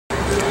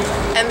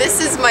and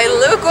this is my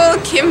local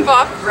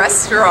Kimbap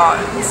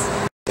restaurant.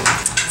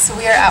 So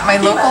we are at my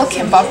local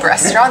Kimbap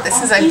restaurant.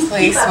 This is a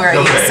place where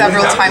I eat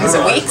several times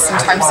a week,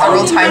 sometimes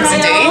several times a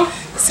day.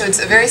 So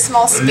it's a very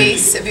small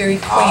space, a very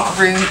quaint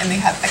room, and they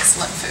have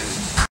excellent food.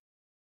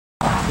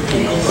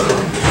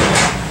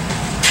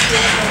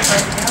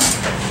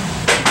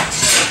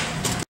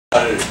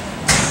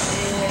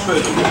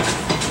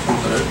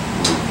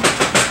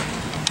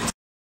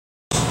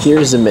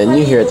 Here's the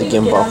menu here at the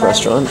Gimbap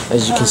restaurant.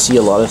 As you can see,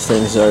 a lot of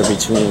things are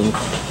between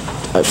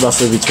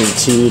roughly between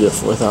 2,000 to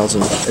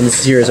 4,000. And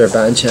this here is our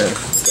banchan.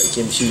 It's got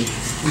kimchi,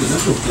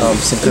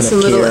 some kind of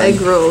little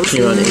egg rolls.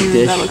 egg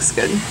dish. That looks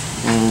good.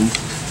 And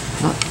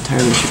not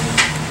entirely sure.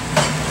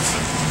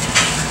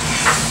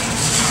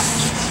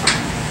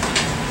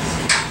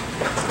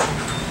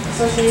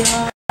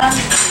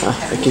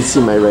 I can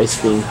see my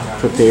rice being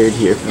prepared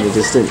here from the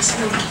distance.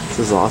 This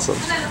is awesome.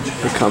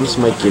 Here comes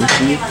my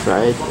kimchi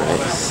fried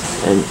rice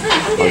and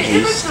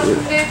Audrey stew.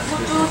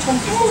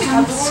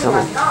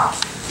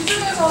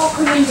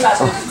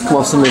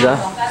 고맙습니다.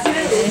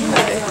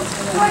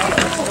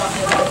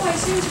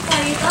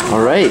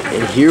 Alright,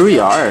 and here we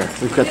are.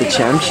 We've got the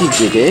Chamchi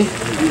Jjigae,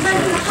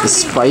 the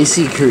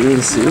spicy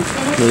Korean soup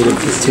made of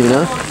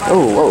tuna.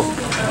 Oh, whoa.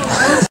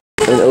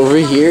 And over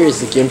here is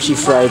the kimchi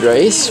fried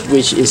rice,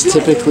 which is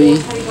typically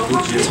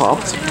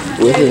topped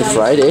with a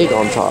fried egg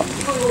on top.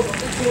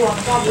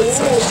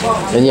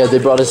 And yeah, they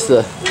brought us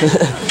the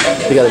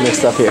they got it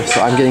mixed up here.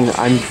 So I'm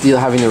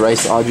having the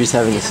rice, Audrey's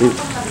having the soup.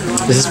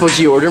 Is this what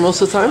you order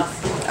most of the time?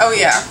 Oh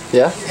yeah.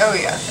 Yeah? Oh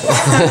yeah.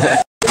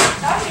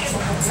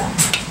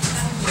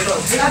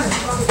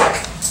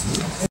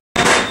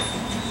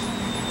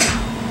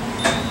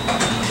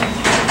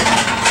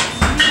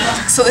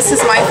 So this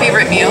is my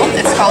favorite meal.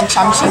 It's called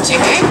Chamchi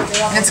Jjigae,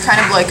 and it's kind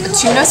of like a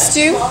tuna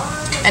stew,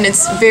 and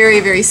it's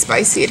very, very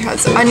spicy. It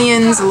has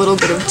onions, a little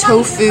bit of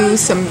tofu,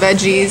 some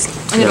veggies,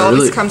 and it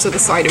always comes with a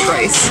side of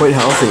rice. Quite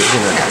healthy,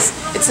 isn't it? Yes.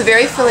 It's a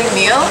very filling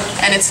meal,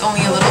 and it's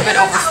only a little bit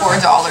over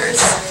 $4.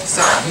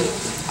 So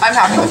I'm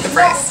happy with the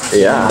price.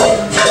 Yeah.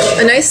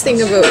 A nice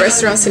thing about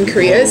restaurants in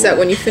Korea is that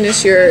when you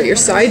finish your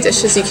side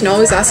dishes, you can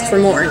always ask for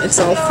more, and it's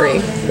all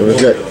free. And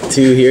we've got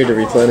 2 here to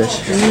replenish.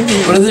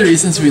 One of the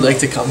reasons we like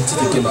to come to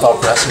the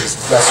Gimbap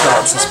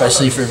restaurants,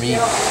 especially for me,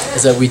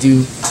 is that we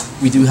do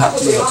have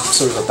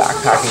sort of a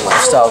backpacking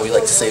lifestyle. We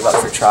like to save up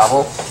for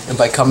travel, and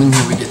by coming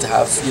here we get to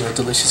have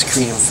delicious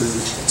Korean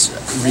food. It's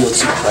real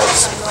cheap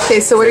price. Okay,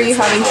 so what are you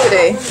having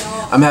today?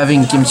 I'm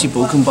having kimchi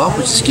bokkeumbap,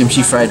 which is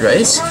kimchi fried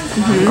rice.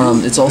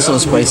 It's also a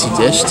spicy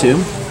dish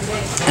too,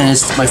 and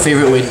it's my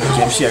favorite way to eat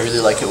kimchi. I really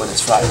like it when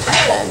it's fried,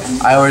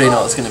 and I already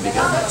know it's going to be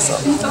good. So.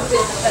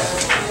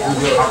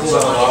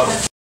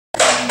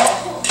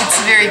 It's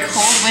a very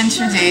cold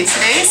winter day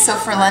today, so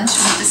for lunch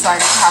we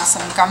decided to have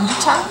some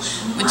gamjutang,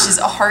 which is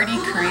a hearty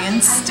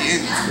Korean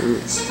stew.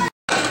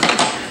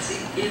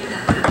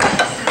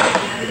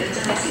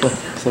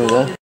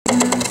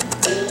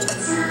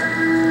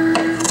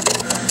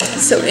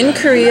 So in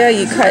Korea,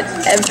 you cut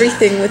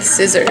everything with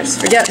scissors.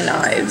 Forget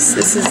knives.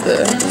 This is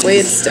the way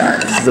it's done.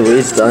 This is the way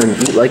it's done.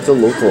 Eat like the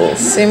locals.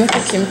 Same with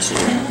the kimchi.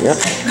 Yep.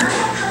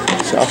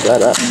 Chop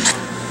that up.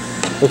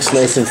 Looks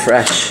nice and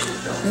fresh.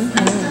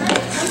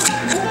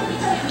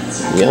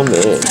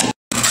 Yummy.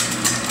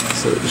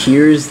 So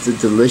here's the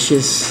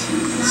delicious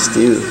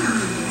stew.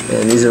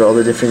 And these are all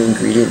the different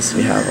ingredients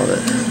we have on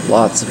it.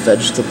 Lots of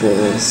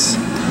vegetables,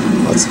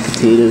 lots of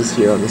potatoes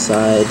here on the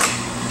side,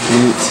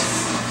 meat.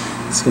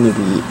 It's gonna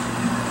be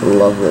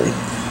lovely.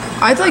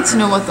 I'd like to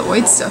know what the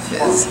white stuff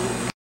is.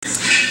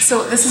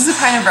 So this is the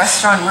kind of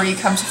restaurant where you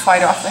come to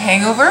fight off the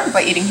hangover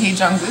by eating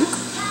haejanguk.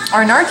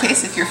 Or in our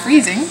case, if you're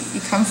freezing,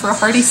 you come for a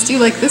hearty stew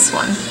like this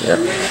one. Yep.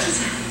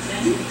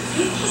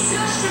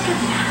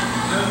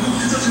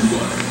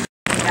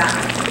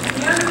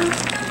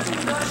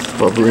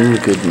 Bubbling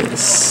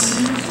goodness.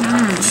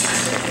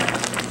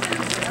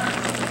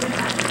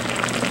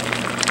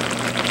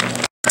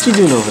 What you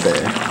doing over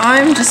there?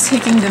 I'm just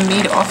taking the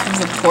meat off of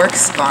the pork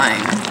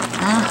spine.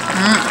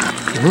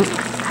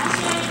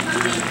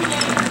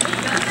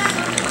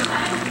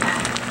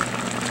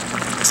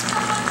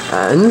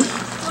 And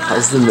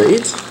how's the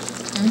meat?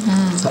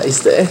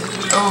 Tasty.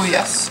 Oh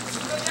yes.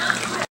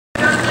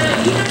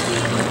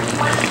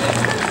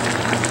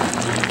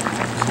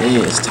 Okay,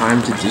 it's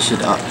time to dish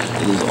it up.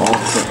 It is all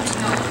cooked.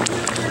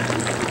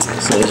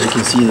 So as you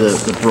can see,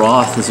 the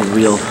broth is a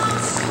real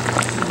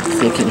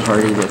thick and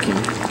hearty looking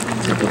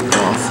type of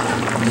broth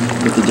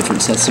with the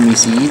different sesame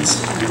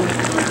seeds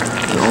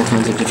and all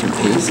kinds of different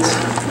pastes.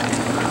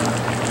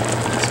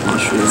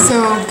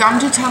 So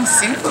gamjutang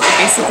soup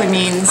basically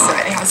means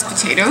that it has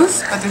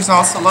potatoes, but there's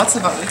also lots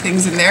of other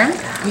things in there.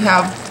 We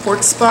have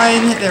pork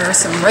spine, there are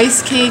some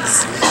rice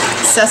cakes,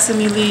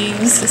 sesame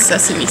leaves,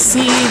 sesame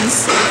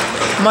seeds,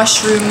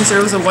 mushrooms.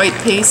 There was a white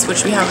paste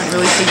which we haven't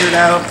really figured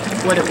out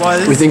what it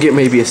was. We think it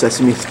may be a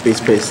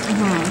sesame-based paste.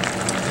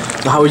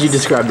 So how would you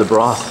describe the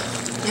broth?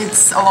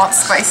 It's a lot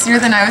spicier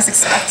than I was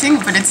expecting,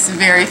 but it's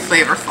very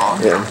flavorful.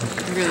 Yeah.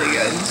 Really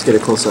good. Let's get a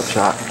close-up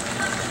shot.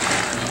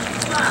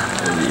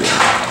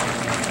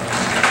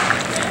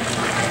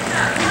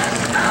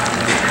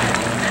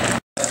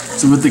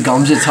 So with the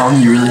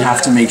gamjatang, you really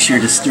have to make sure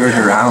to stir it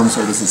around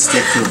so it doesn't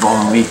stick to the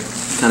bone. We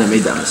kind of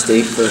made that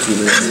mistake for a few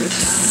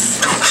minutes.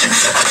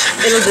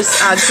 It'll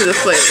just add to the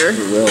flavor.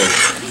 It will.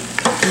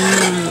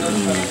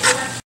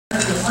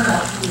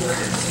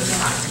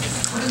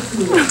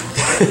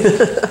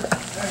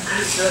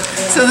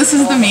 So this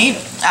is the meat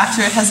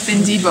after it has been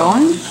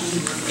deboned,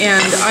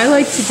 and I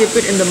like to dip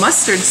it in the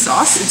mustard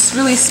sauce. It's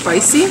really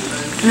spicy,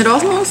 and it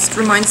almost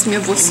reminds me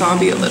of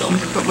wasabi a little,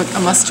 but with a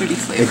mustardy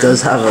flavor. It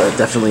does have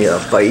definitely a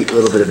bite, a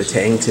little bit of a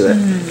tang to it.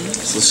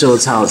 So show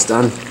us how it's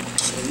done.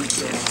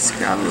 Let's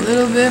grab a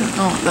little bit.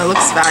 Oh, that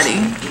looks fatty.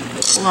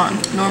 Hold on,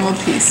 normal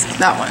piece.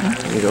 That one.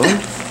 There you go.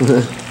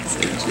 So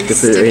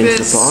Dip it into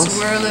the sauce.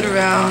 Swirl it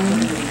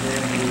around.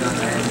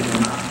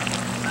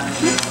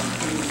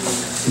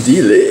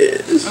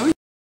 Delish.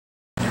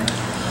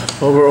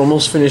 Well, we're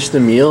almost finished the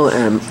meal,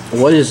 and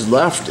what is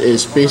left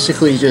is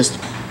basically just a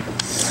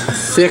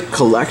thick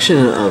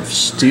collection of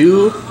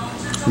stew,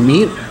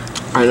 meat,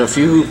 and a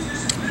few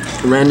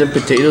random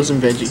potatoes and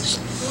veggies.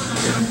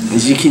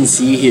 As you can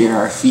see here,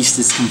 our feast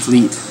is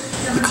complete.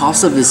 The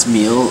cost of this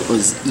meal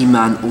was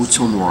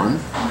 25,000 won,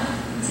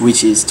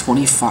 which is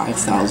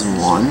 25,000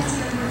 won,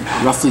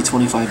 roughly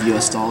 25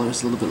 US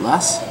dollars, a little bit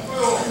less.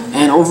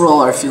 And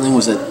overall, our feeling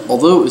was that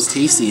although it was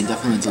tasty and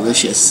definitely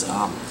delicious,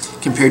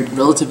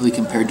 relatively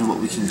compared to what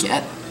we can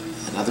get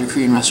at other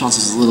Korean restaurants,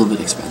 is a little bit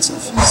expensive.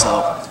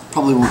 So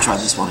probably won't try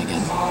this one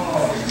again.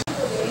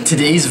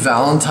 Today's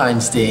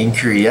Valentine's Day in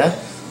Korea.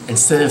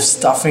 Instead of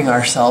stuffing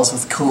ourselves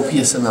with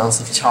copious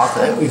amounts of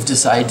chocolate, we've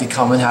decided to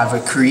come and have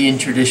a Korean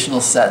traditional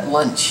set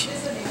lunch.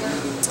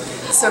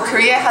 So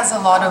Korea has a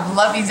lot of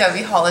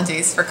lovey-dovey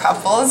holidays for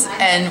couples,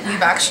 and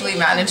we've actually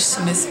managed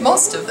to miss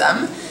most of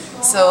them.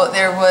 So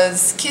there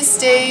was Kiss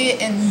Day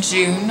in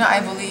June,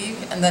 I believe,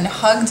 and then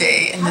Hug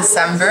Day in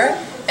December,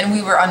 and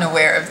we were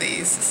unaware of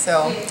these.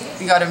 So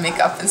we got to make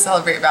up and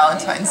celebrate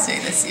Valentine's Day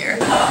this year.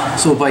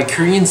 So by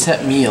Korean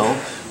set meal,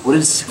 what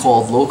it's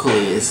called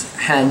locally is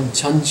Han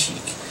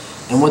Chunchik.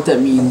 And what that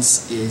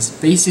means is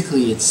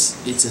basically it's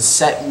a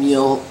set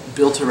meal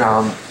built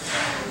around,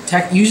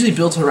 usually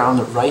built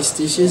around rice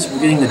dishes.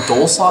 We're getting the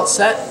dolsot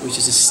set, which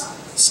is a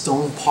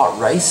stone pot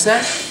rice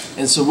set.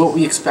 And so what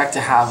we expect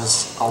to have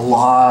is a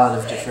lot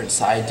of different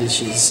side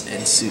dishes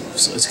and soup.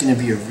 So it's going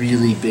to be a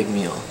really big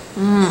meal.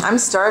 I'm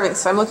starving,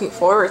 so I'm looking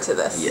forward to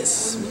this.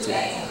 Yes, me too.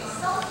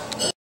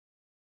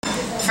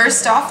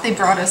 First off, they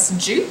brought us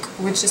juk,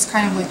 which is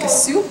kind of like a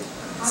soup.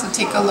 So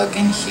take a look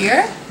in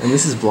here. And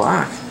this is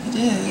black. It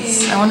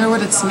is. I wonder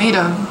what it's made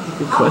of.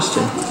 Good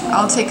question.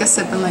 I'll take a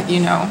sip and let you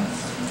know.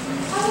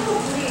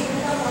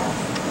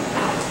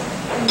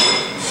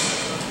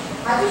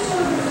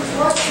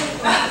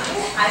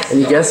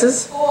 Any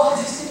guesses?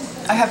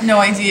 I have no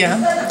idea.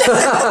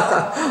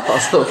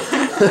 Also,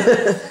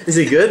 is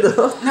it good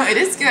though? No, it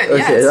is good.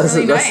 Okay, yeah, it's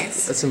really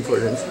nice. That's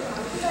important.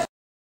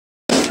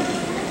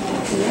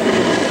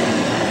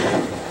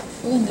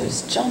 Oh, and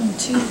there's John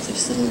too.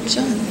 There's little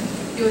John.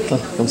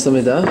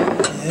 감사합니다.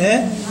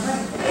 네.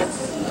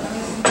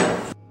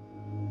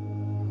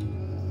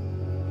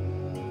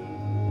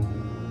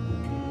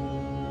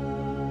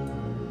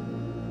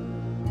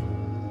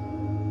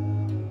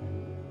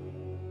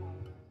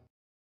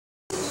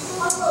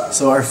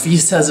 So our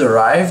feast has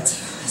arrived.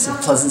 It's a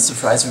pleasant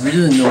surprise. We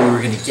really didn't know what we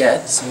were going to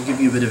get, so we'll give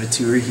you a bit of a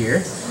tour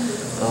here.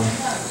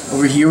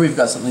 Over here we've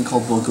got something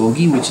called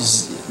bulgogi, which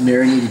is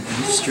marinated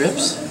beef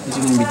strips. These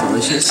are going to be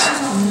delicious.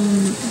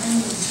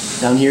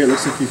 Down here it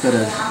looks like we've got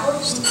a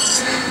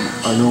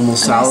normal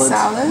salad.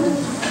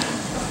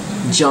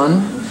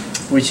 Jun,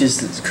 which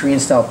is Korean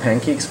style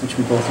pancakes, which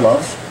we both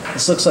love.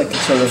 This looks like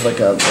sort of like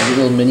a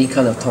little mini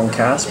kind of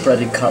tonkas,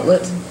 breaded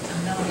cutlet.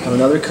 And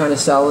another kind of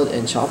salad,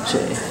 and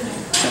japchae.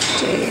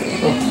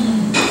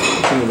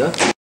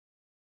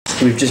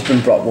 We've just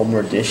been brought one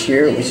more dish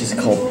here, which is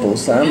called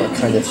bosam, a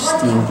kind of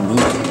steamed meat.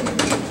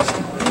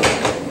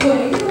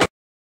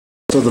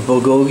 So the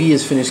bulgogi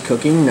is finished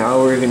cooking. Now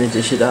we're going to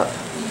dish it up.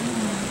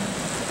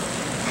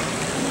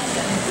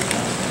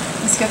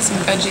 Let's get some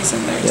veggies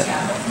in there too.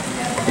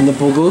 And the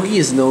bulgogi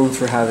is known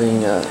for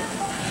having a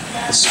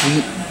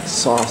sweet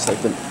sauce, like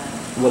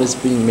what it's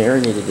being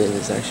marinated in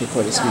is actually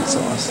quite a sweet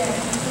sauce.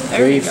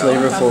 Very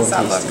flavorful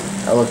and tasty.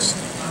 That looks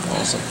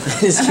awesome.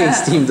 It's getting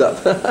steamed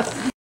up.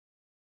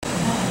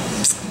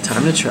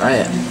 Time to try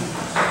it.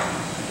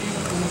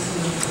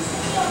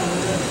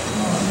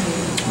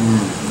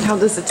 How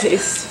does it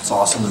taste? It's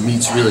awesome. The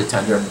meat's really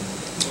tender.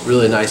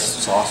 Really nice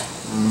sauce.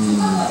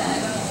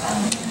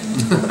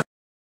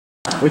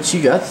 What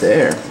you got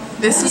there?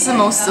 This is the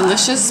most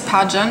delicious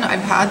Pajeon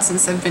I've had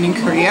since I've been in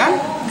Korea.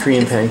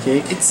 Korean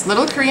pancake. It's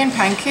little Korean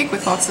pancake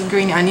with lots of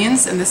green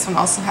onions, and this one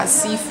also has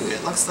seafood.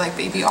 It looks like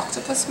baby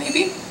octopus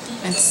maybe.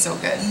 It's so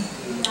good.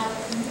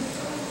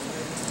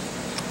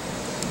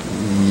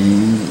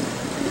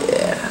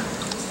 Yeah.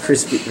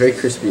 Crispy, very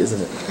crispy,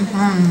 isn't it?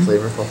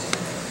 Flavorful.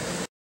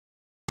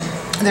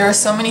 There are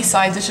so many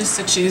side dishes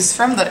to choose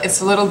from that it's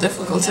a little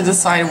difficult to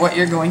decide what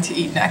you're going to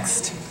eat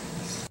next.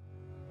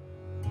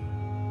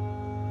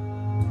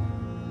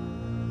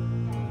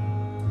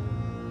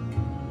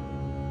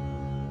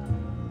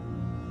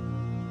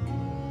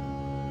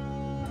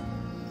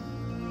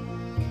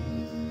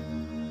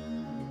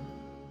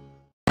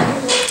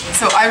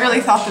 So I really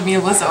thought the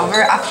meal was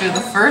over after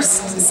the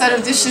first set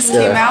of dishes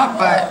came out,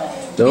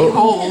 but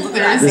behold,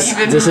 there is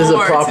even more. This is a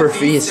proper to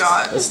feast.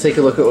 feast. Let's take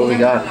a look at what we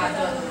got.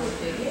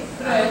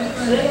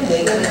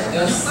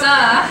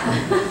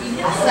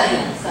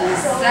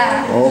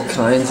 All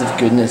kinds of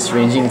goodness,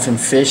 ranging from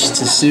fish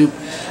to soup.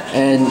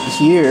 And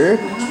here,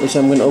 which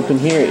I'm going to open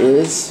here,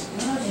 is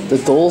the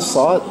dol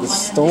sot, the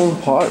stone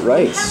pot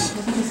rice.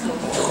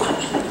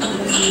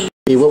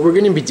 Okay, what we're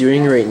going to be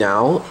doing right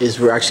now is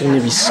we're actually going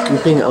to be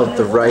scooping out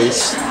the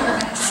rice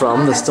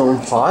from the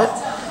stone pot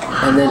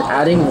and then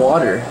adding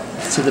water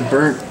to the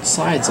burnt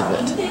sides of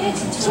it.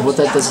 So what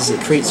that does is it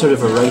creates sort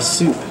of a rice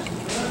soup.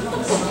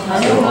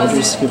 So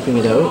Audrey's scooping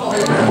it out.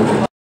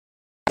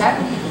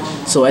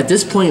 So at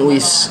this point we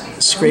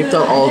scraped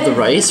out all of the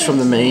rice from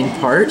the main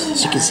part.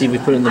 As you can see, we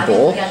put it in the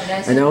bowl.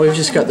 And now we've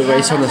just got the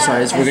rice on the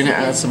sides. We're going to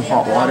add some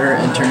hot water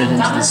and turn it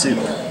into the soup.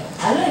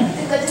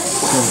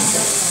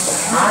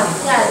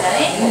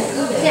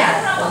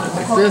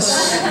 Like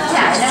this.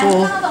 It's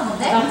full.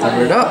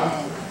 Cover it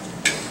up.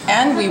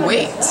 And we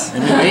wait.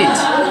 And we wait.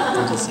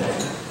 Until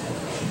second.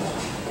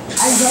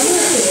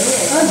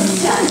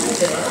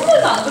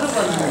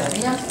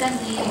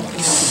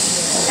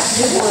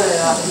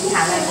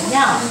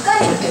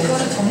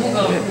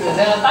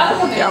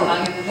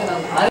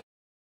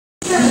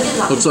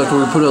 Looks like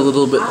we put a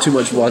little bit too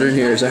much water in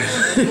here. It's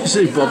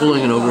actually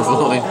bubbling and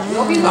overflowing.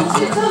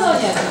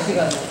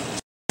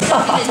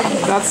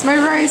 That's my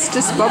rice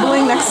just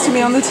bubbling next to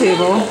me on the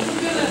table.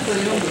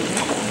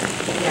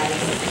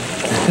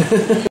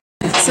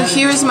 So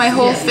here's my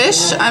whole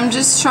fish. I'm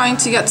just trying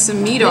to get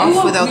some meat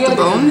off without the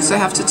bones. So I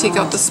have to take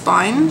out the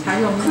spine.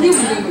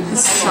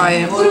 Let's try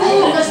it.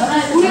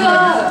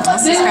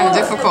 This is kind of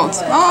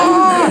difficult.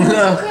 Oh!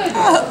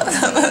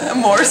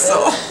 More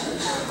so.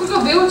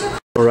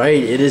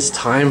 Alright, it is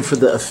time for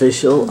the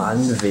official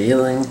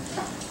unveiling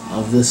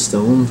of the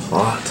stone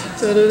pot.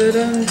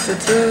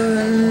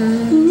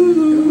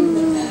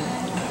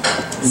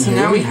 So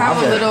now we have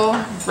a little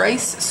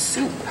rice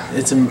soup.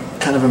 It's a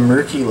kind of a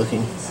murky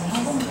looking.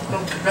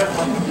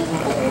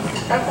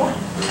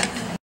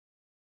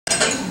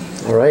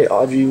 Alright,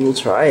 Audrey will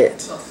try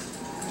it.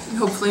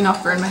 Hopefully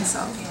not burn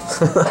myself.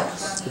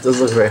 It does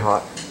look very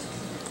hot.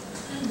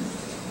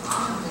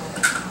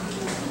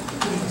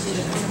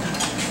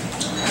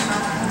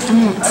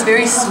 It's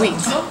very sweet.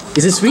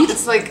 Is it sweet?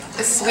 It's like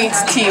a sweet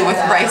tea with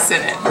rice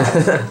in it.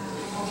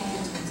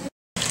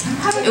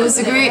 It was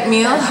a great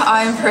meal.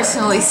 I'm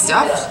personally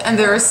stuffed, and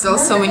there are still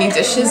so many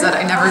dishes that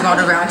I never got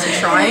around to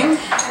trying.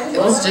 It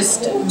was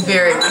just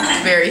very,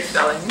 very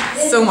filling.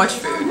 So much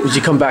food. Would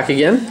you come back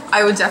again?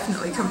 I would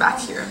definitely come back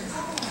here.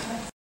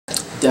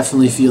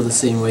 Definitely feel the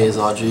same way as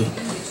Audrey.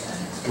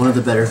 One of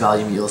the better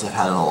value meals I've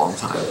had in a long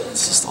time.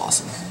 It's just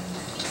awesome.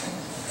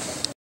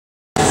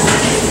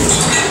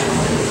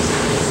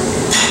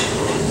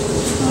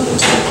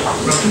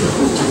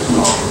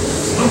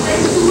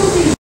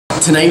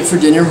 Tonight for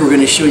dinner, we're going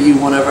to show you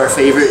one of our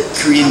favorite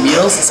Korean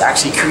meals. It's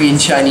actually Korean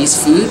Chinese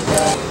food.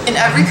 In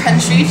every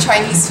country,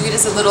 Chinese food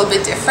is a little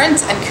bit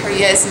different, and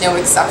Korea is no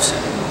exception.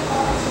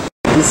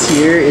 This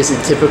here is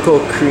a typical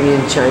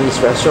Korean Chinese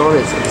restaurant.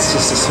 It's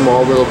just a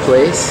small little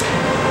place.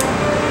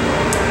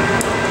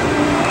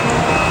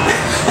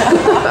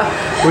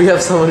 We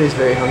have someone who's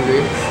very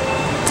hungry.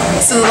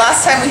 So the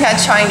last time we had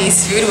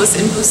Chinese food was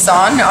in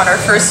Busan on our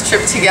first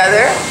trip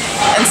together,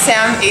 and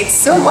Sam ate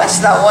so much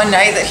that one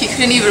night that he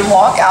couldn't even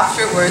walk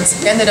afterwards.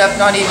 We ended up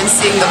not even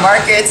seeing the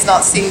markets,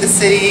 not seeing the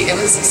city. It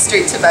was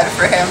straight to bed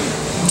for him.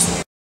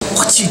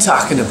 What you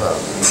talking about?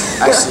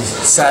 Actually,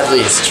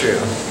 sadly, it's true.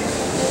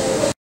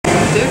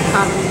 They're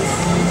coming.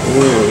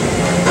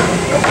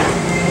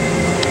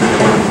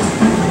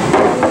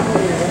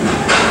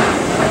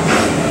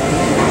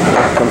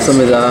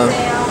 감사합니다.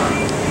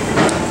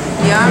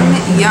 Yum,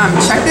 yum.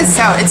 Check this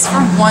out. It's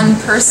for one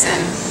person.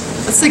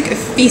 It's like a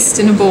feast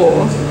in a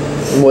bowl.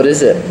 What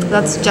is it?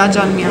 That's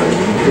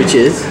jjajangmyeon. Which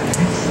is?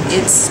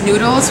 It's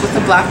noodles with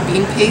a black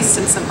bean paste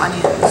and some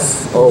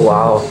onions. Oh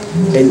wow!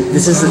 And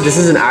this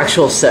is an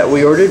actual set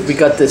we ordered. We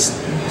got this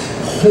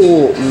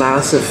whole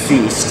massive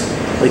feast.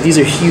 Like these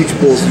are huge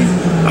bowls.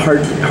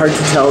 Hard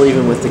to tell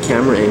even with the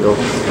camera angle.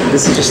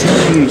 This is just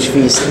a huge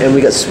feast, and we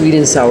got sweet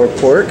and sour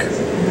pork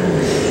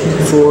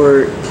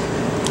for.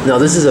 Now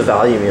this is a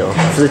value meal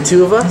for the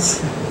two of us.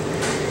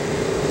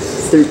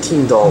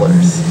 $13.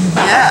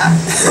 Yeah.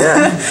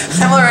 Yeah.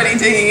 I'm already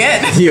digging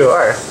in. You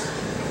are.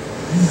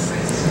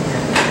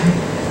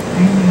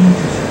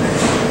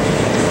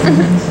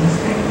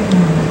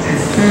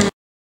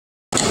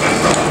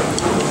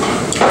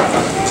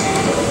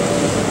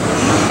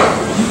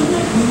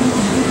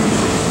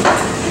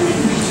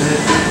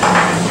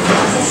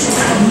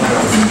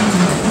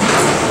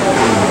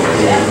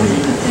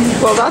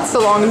 Well, that's the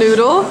long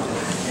noodle.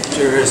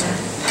 Sure is.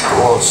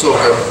 Oh, so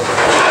good.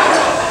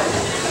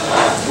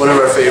 One of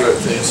our favorite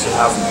things to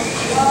have.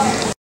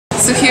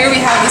 So here we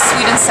have the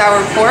sweet and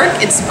sour pork.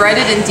 It's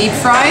breaded and deep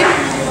fried,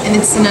 and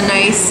it's in a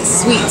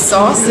nice sweet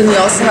sauce. And we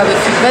also have a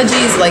few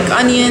veggies like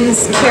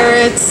onions,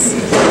 carrots,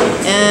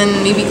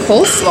 and maybe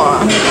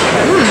coleslaw.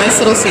 Nice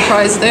little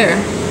surprise there.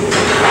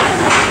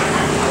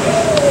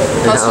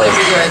 That's really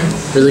good.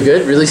 Really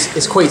good? Really,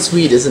 it's quite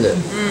sweet, isn't it?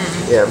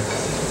 Yeah.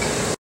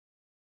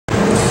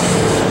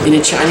 In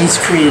a Chinese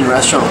Korean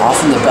restaurant,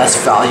 often the best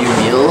value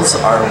meals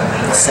are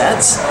the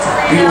sets.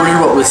 We ordered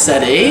what was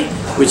set A,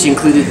 which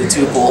included the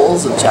 2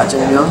 bowls of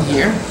jjajangmyeon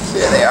here.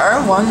 There they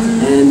are. One.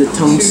 And the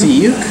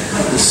tongsiuk,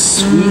 the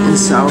sweet and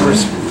sour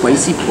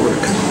spicy pork.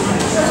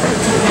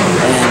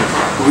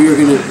 And we were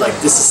gonna, like,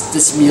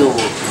 this meal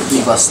will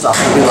leave us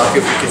stuffed. We'd be lucky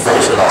if we could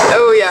finish it all.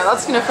 Oh yeah,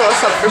 that's gonna fill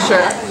us up for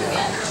sure.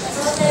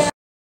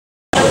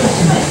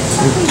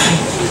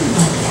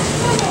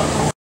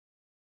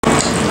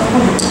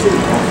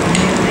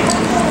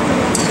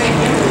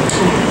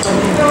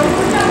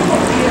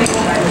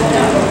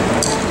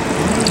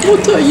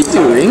 What are you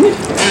doing?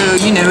 Oh,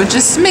 you know,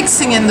 just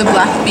mixing in the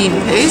black bean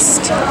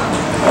paste.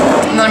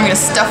 And then I'm gonna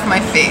stuff my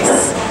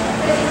face.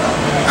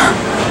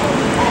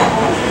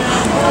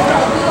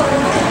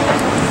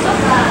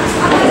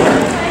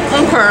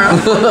 Okay.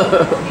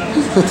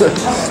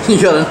 You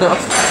got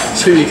enough?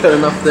 Sure you got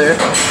enough there?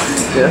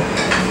 Yeah.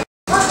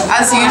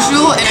 As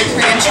usual, in a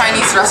Korean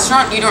Chinese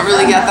restaurant, you don't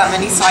really get that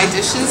many side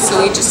dishes,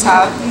 so we just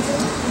have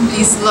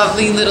these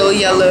lovely little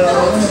yellow,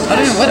 I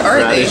don't know, what are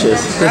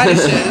radishes. They?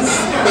 Radishes.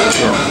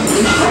 Yeah.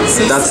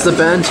 So that's the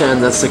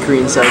banchan, that's the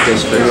Korean side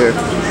dish for here.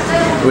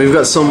 We've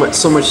got so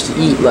much to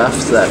eat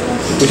left that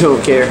we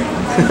don't care,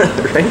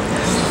 right?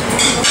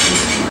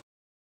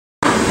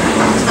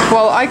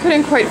 Well, I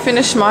couldn't quite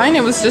finish mine,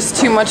 it was just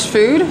too much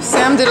food.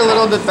 Sam did a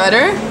little bit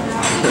better.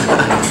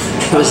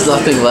 There's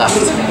nothing left.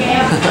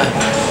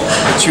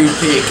 A true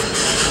pig.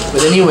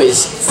 But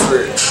anyways,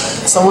 for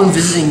someone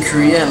visiting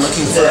Korea and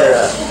looking for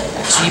a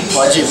cheap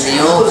budget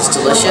meal that's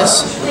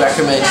delicious, we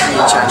recommend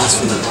Korean Chinese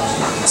food.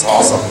 It's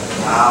awesome.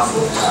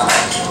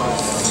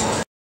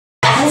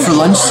 For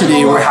lunch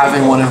today, we're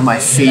having one of my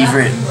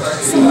favorite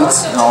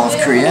foods in all of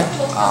Korea,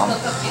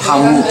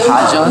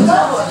 Pajeon.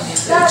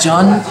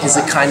 Jeon is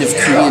a kind of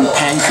Korean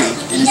pancake,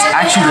 and it's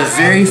actually the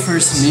very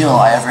first meal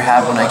I ever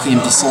had when I came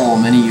to Seoul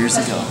many years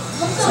ago.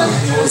 So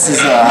this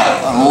is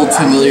an old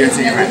familiar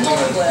favorite.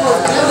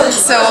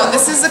 So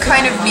this is the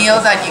kind of meal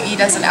that you eat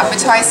as an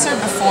appetizer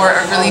before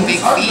a really big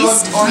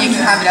feast, or you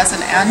can have it as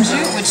an anju,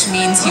 which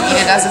means you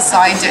eat it as a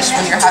side dish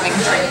when you're having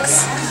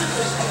drinks.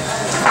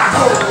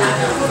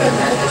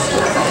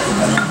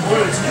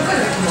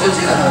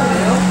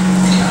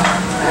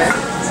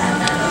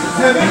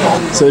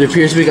 So it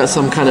appears we got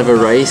some kind of a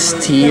rice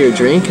tea or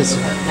drink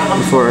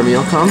before our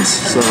meal comes.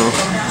 So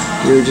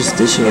we were just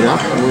dishing it up.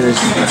 I'm gonna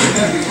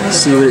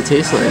see what it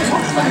tastes like.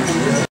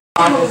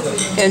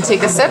 And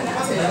take a sip.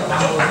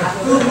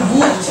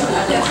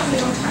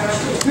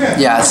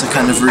 Yeah, it's a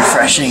kind of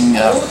refreshing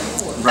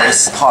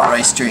hot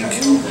rice drink,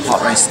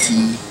 hot rice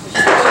tea.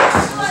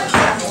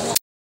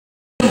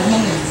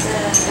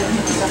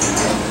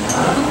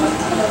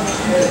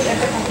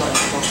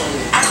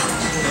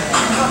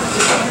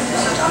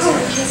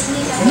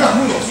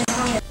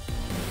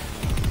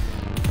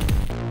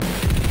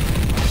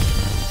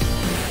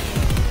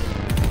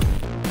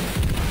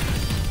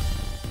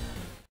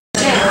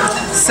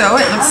 So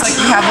it looks like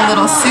we have a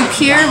little soup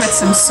here with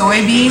some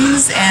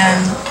soybeans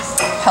and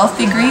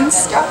healthy green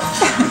stuff.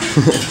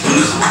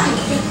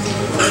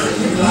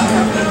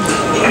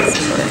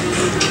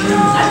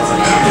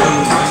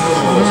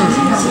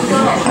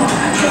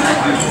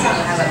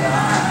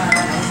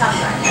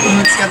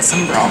 It's got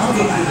some broth.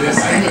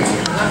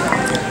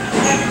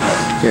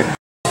 Here.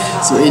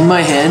 So in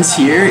my hands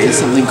here is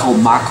something called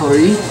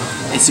makgeolli.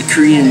 It's a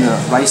Korean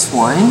rice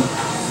wine,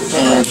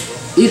 and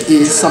it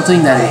is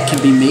something that it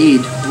can be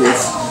made with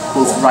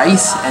both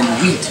rice and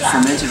wheat,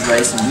 fermented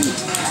rice and wheat.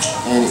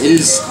 And it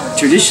is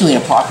traditionally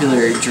a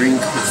popular drink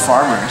with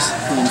farmers,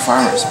 Korean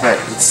farmers, but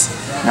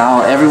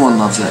now everyone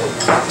loves it.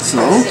 So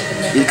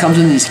it comes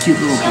in these cute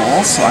little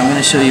bowls, so I'm going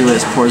to show you what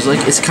it pours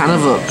like. It's kind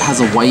of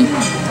has a white,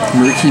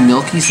 murky,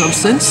 milky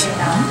substance.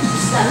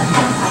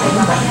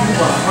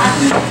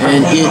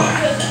 And it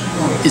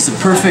is a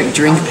perfect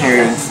drink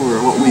pairing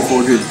for what we've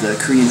ordered, the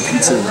Korean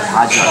pizza, the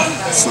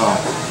Pajeon. So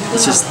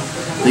it's just,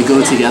 they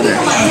go together.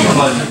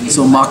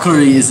 So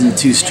makgeolli isn't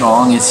too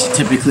strong. It's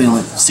typically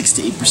only 6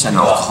 to 8%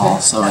 alcohol.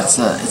 So it's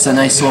a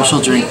nice social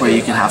drink where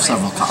you can have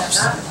several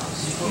cups.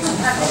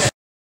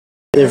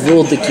 They've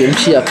rolled the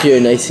kimchi up here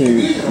nice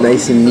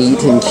and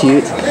neat and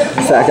cute.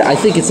 In fact, I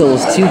think it's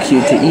almost too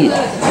cute to eat.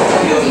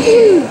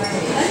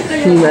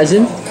 Can you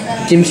imagine?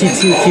 Kimchi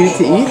too cute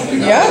to eat?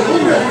 Yeah.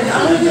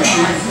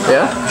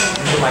 Yeah?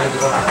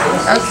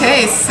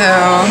 Okay, so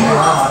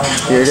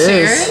here it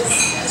cheers.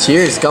 is.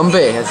 Cheers,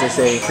 gambae, as they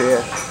say in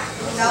Korea.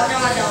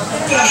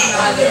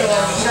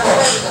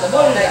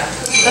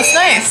 That's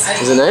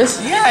nice. Is it nice?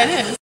 Yeah, it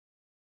is.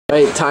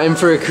 Right, time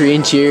for a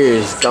Korean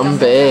cheers.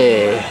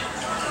 Gambae.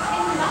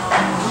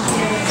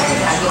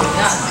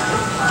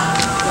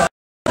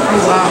 Oh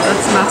wow,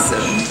 that's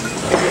massive.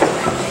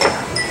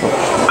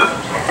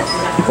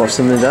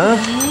 고맙습니다.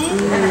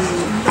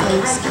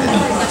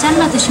 네,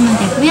 잘라 드시면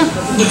되고요.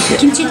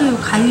 김치도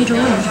가위로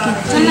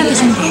이렇게 잘라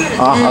드시면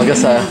돼요. 아,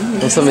 알겠어요.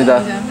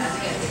 감사합니다.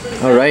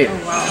 Alright,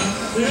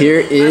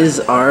 here is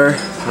our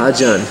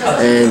Pajeon,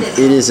 and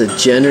it is a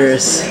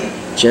generous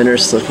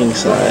looking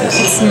size.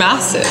 It's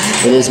massive.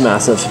 It is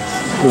massive.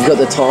 We've got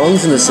the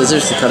tongs and the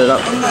scissors to cut it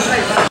up.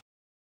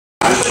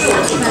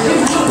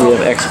 We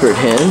have expert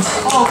hands.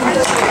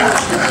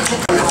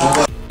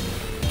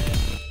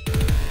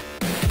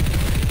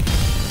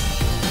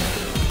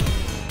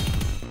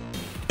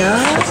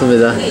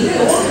 감사합니다.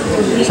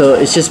 So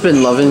it's just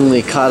been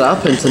lovingly cut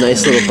up into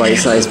nice little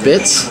bite-sized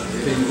bits,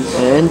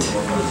 and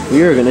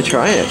we are gonna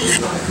try it.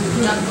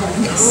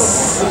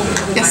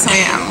 Yes, I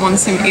am,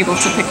 once I'm able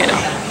to pick it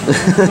up.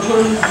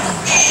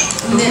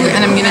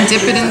 And I'm gonna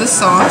dip it in the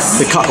sauce.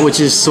 Which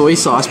is soy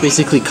sauce,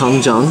 basically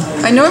kangjang.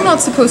 I know I'm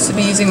not supposed to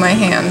be using my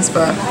hands,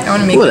 but I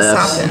want to make this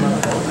happen.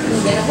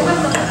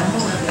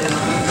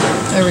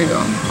 There we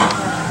go.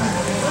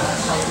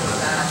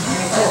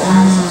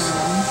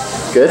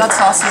 Good? That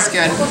sauce is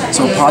good.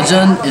 So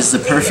Pajeon is the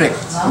perfect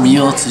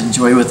meal to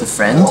enjoy with a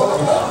friend.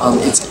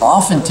 It's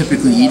often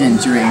typically eaten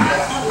during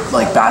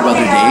like bad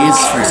weather days,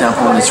 for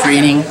example when it's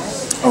raining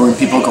or when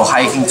people go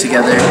hiking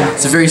together.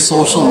 It's a very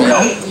social meal.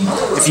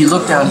 If you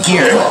look down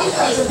here,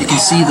 you can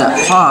see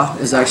that pa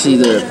is actually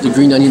the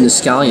green onion, the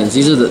scallions.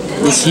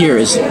 This here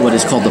is what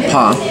is called the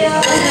pa.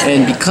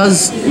 And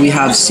because we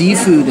have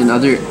seafood and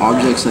other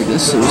objects like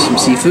this, so some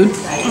seafood,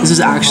 this is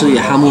actually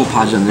a hamul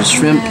Pajeon. There's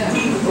shrimp.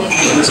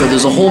 So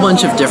there's a whole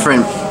bunch of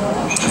different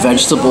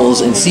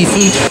vegetables and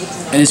seafood,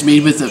 and it's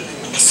made with a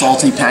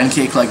salty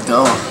pancake-like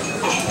dough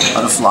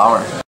out of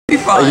flour.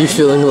 Are you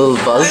feeling a little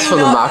buzz from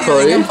the mackerel?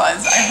 I'm feeling a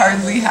buzz. I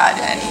hardly had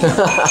any.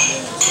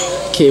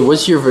 Okay,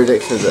 what's your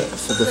verdict for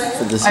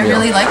this meal? I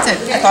really liked it.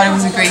 I thought it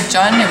was a great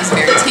jun. It was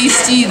very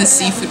tasty. The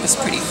seafood was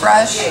pretty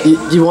fresh.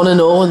 Do you want to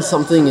know when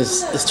something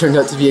is turned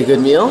out to be a good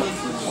meal?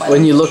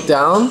 When you look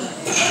down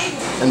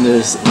and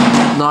there's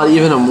not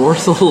even a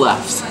morsel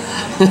left.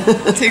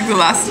 Take the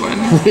last one.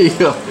 There you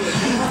go.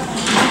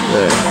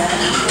 There.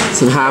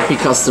 Some happy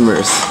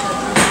customers.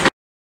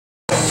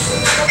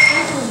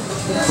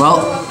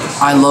 Well,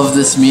 I love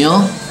this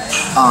meal.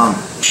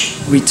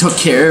 We took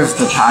care of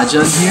the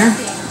Pajeon here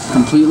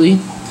completely,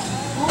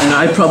 and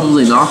I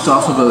probably knocked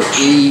off about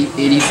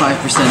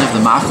 80–85% of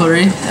the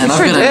mackerel, and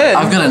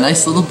I've got a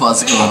nice little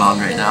buzz going on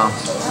right now.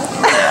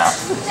 Yeah,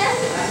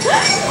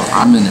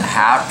 I'm in a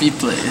happy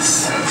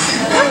place.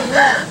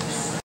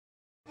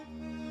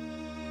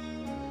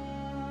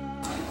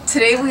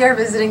 Today we are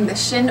visiting the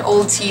Shin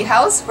Old Tea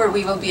House, where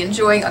we will be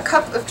enjoying a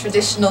cup of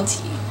traditional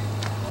tea.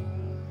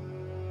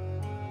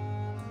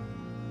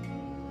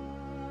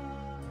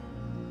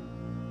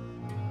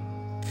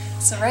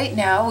 So right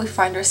now we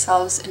find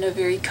ourselves in a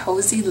very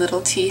cozy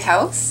little tea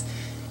house.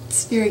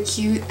 It's very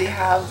cute. They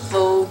have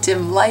low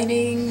dim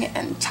lighting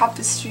and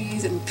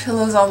tapestries and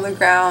pillows on the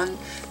ground.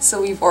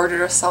 So we've ordered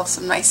ourselves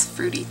some nice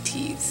fruity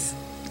teas.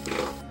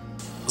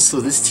 So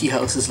this tea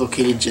house is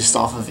located just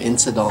off of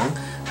Insadong,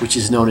 which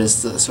is known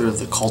as the sort of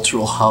the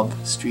cultural hub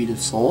street of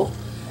Seoul.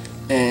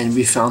 And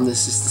we found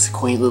this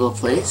quaint little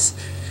place.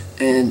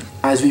 And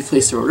as we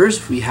place our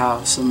orders, we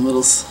have some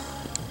little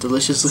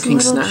delicious looking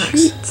snacks.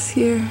 Treats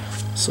here.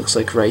 This looks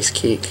like rice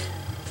cake.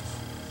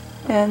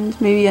 And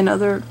maybe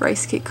another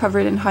rice cake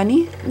covered in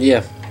honey.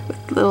 Yeah.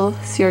 With little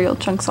cereal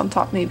chunks on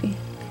top maybe.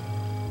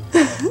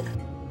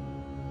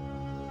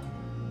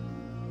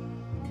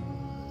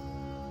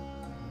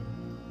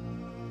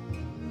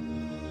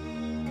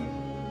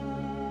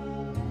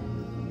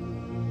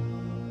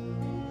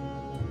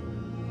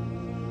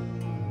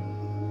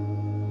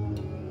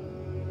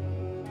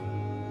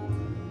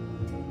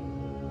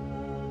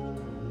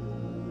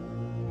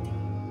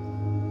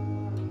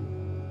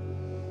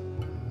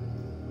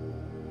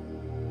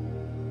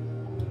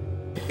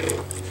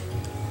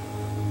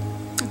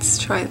 Let's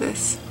try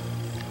this.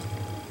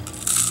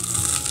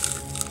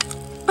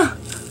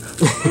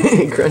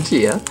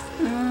 Crunchy, yeah?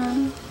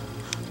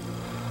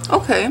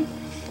 Okay.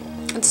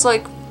 It's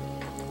like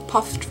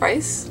puffed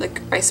rice,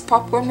 like rice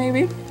popcorn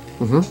maybe.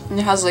 And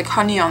it has like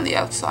honey on the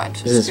outside.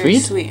 So Is it very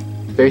sweet? Sweet.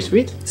 Very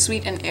sweet?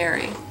 Sweet and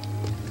airy.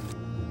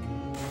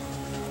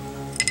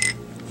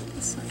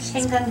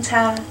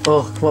 생강차.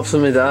 Oh,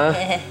 고맙습니다.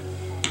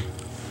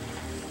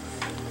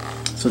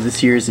 So this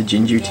here is the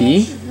ginger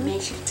tea.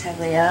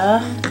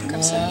 매실차고요.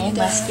 네,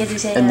 맛있게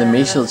드세요. And the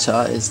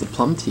매실차 is the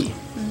plum tea.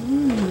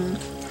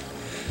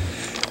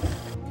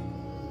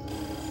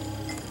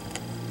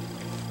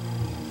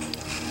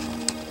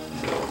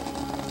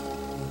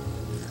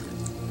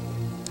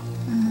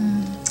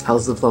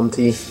 How's the plum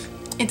tea?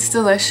 It's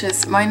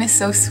delicious. Mine is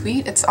so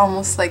sweet. It's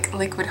almost like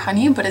liquid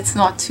honey, but it's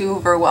not too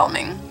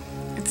overwhelming.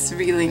 It's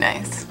really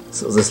nice.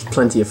 So there's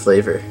plenty of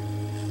flavor,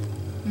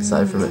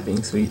 aside from it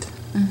being sweet.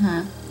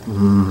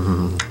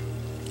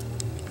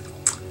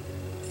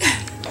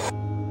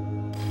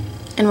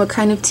 And what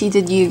kind of tea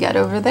did you get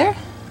over there?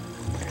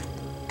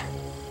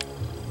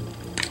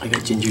 I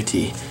got ginger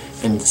tea,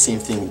 and the same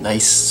thing,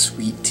 nice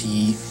sweet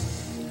tea,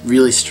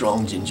 really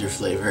strong ginger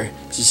flavor.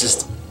 It's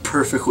just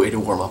perfect way to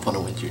warm up on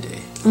a winter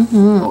day.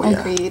 Oh, yeah.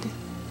 Agreed.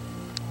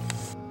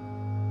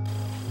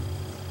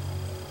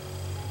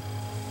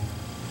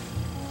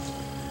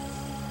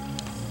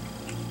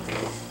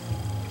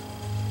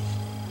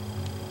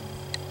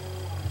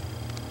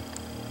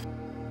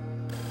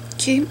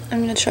 Okay,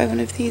 I'm gonna try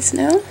one of these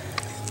now.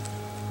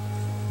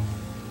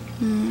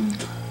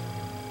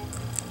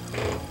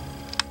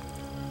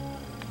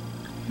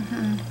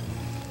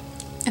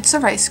 It's a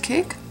rice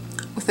cake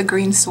with a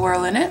green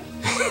swirl in it.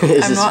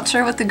 I'm not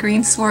sure what the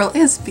green swirl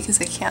is because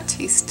I can't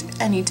taste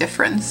any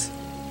difference.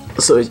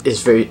 So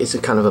it's a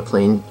kind of a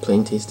plain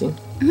tasting?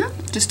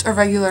 Just a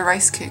regular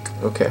rice cake.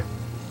 Okay.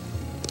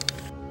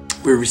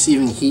 We're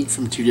receiving heat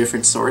from two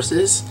different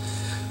sources.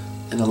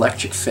 An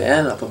electric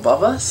fan up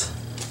above us.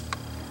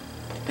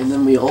 And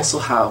then we also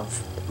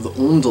have the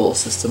ondol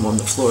system on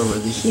the floor where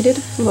the heated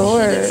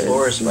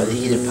floors by the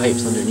heated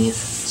pipes underneath.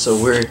 So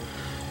we're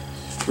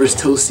as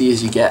toasty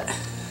as you get.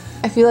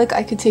 I feel like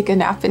I could take a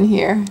nap in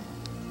here.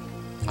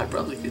 I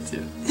probably could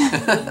too.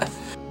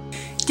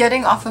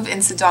 Getting off of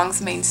Insadong's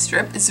main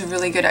strip is a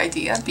really good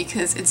idea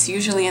because it's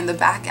usually in the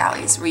back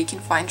alleys where you can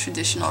find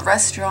traditional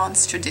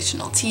restaurants,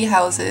 traditional tea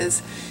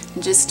houses,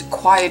 and just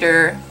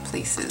quieter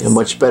places. A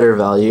much better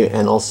value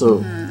and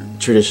also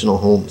traditional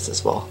homes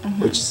as well,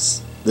 which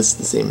is the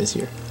same as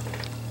here.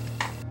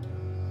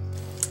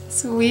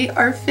 So we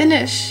are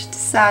finished.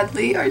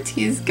 Sadly, our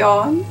tea is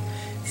gone.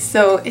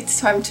 So it's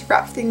time to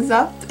wrap things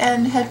up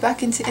and head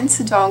back into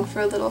Insadong for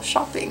a little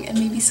shopping and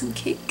maybe some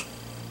cake.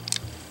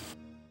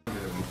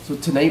 So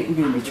tonight we're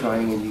going to be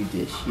trying a new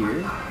dish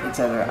here. It's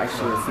at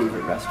actually our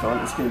favorite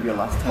restaurant. It's going to be our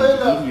last time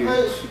to eat here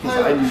because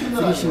I'm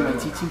finishing my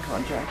teaching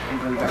contract and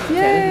going back to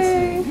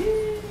Canada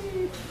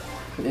soon.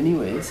 But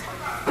anyways,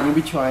 we're going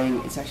to be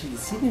trying, it's actually the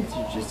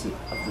signature dish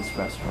of this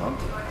restaurant,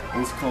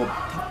 and it's called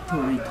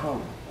Tteoktori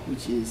Tong,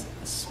 which is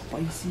a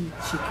spicy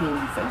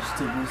chicken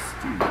vegetable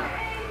stew.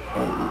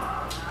 And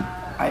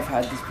I've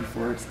had this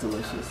before, it's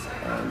delicious.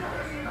 And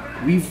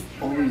we've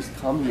always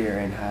come here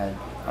and had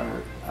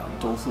our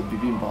dolso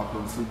bibimbap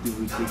and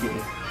sugu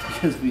jjigae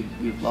because we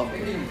loved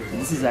it.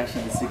 And this is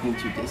actually the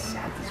signature dish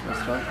at this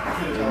restaurant,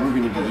 and we're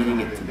going to be eating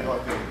it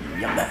tonight.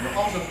 Yum!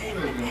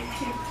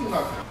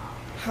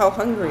 How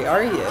hungry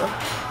are you?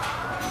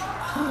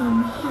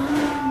 I'm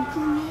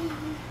hungry.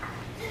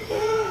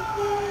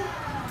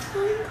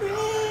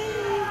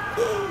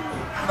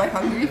 My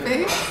hungry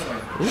face?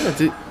 Yeah,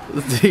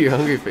 do your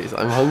hungry face.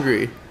 I'm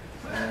hungry.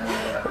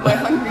 My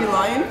hungry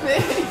lion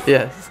face?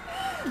 Yes.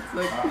 It's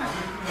like...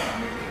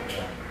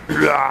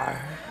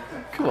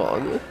 Come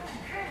on.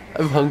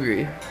 I'm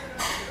hungry.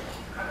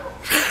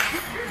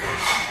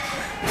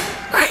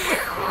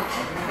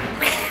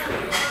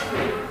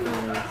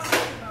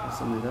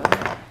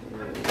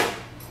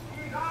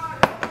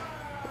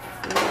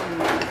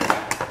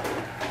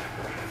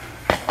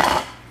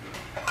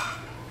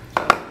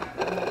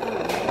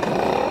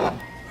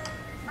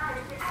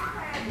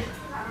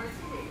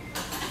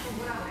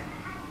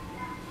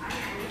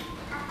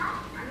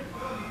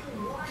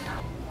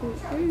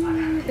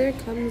 There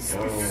comes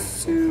the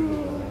soup.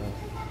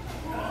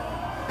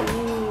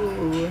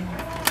 Ooh.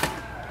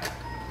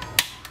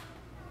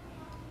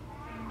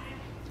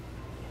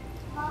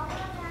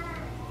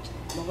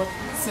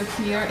 So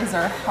here is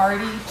our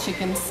hearty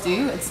chicken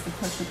stew. It's the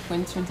perfect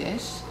winter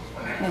dish.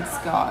 And it's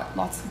got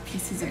lots of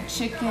pieces of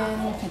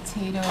chicken,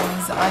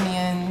 potatoes,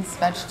 onions,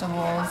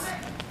 vegetables.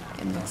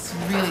 It looks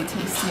really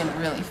tasty and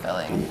really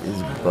filling. It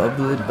is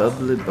bubbling.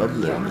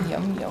 Yum,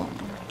 yum, yum.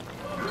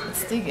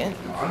 Let's dig in.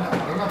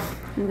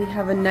 And we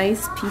have a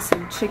nice piece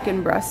of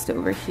chicken breast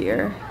over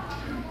here.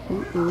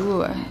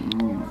 Ooh.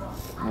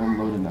 I'm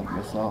loading up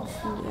myself.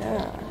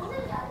 Yeah.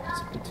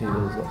 Lots of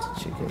potatoes, lots of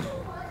chicken.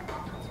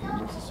 So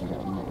mix this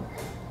around more.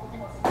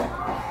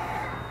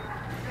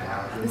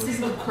 This is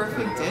the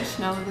perfect dish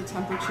now that the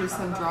temperatures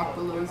have dropped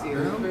below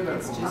zero.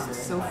 It's just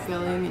so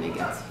filling and it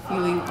gets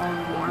feeling all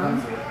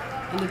warm.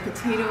 And the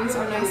potatoes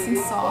are nice and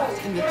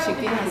soft, and the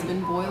chicken has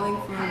been boiling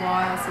for a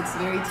while, so it's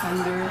very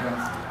tender.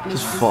 And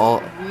it's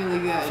really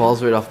good.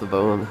 Falls right off the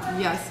bone.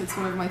 Yes, it's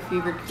one of my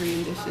favorite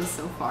Korean dishes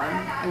so far.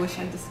 I wish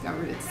I'd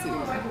discovered it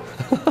sooner.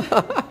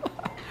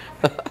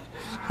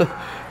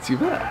 Too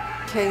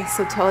bad. Okay,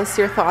 so tell us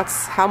your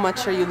thoughts. How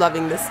much are you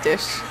loving this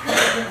dish?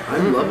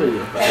 I'm loving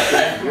it. I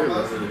think you're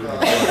loving it.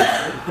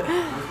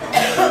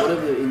 One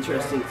of the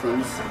interesting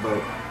things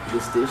about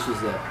this dish is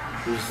that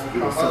there's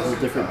several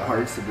different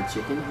parts of the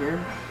chicken here,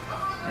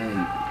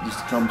 and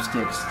just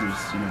drumsticks.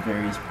 There's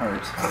various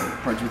parts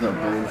without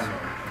bones,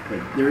 but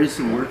there is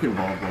some work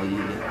involved while you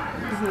eat it.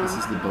 This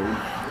is the bone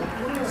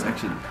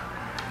section.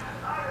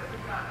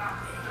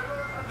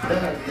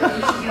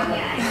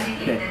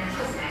 Okay,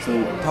 so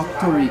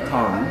tteoktori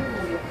tong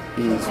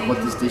is what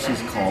this dish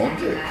is called,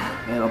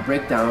 and I'll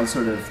break down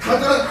sort of the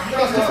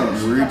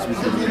different words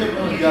within the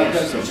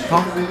dish. So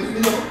tok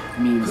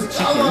means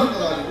chicken,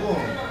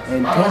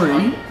 and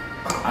tori,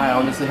 I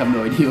honestly have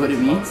no idea what it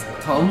means.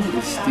 Tong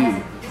is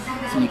stew.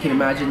 So you can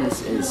imagine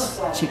this as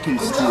chicken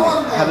stew.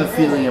 I have a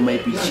feeling it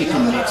might be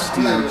chicken mixed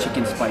stew or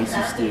chicken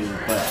spicy stew,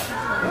 but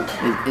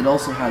It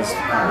also has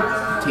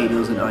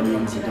potatoes and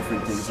onions and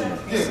different things in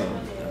it. So,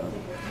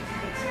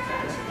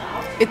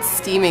 It's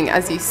steaming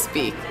as you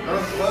speak.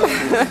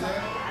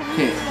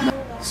 okay,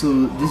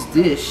 so this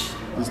dish,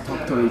 this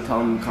tteoktori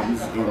tang,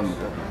 comes in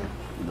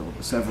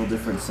several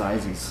different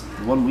sizes.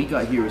 The one we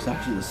got here is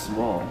actually the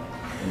small.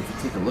 And if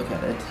you take a look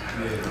at it,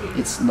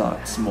 it's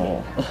not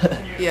small.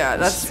 Yeah,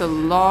 that's a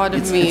lot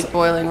of meat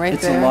boiling right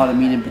there. It's a lot of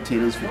meat and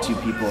potatoes for 2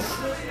 people.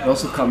 It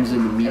also comes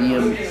in the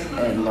medium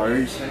and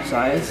large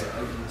size.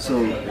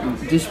 So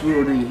the dish we're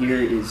ordering here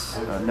is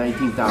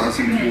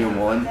 19,000 Korean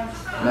won,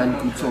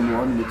 9,000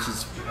 won, which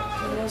is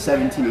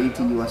 17,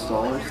 18 US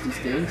dollars these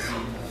days.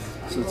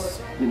 So it's,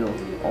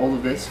 all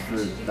of this for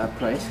that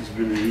price is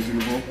really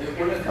reasonable.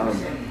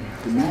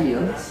 The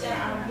medium is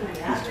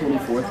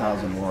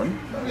 24,000 won,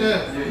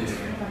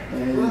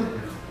 and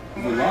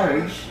the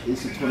large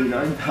is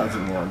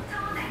 29,000 won.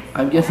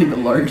 I'm guessing the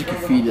large could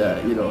feed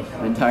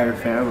an entire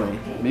family,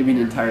 maybe an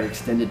entire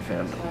extended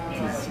family.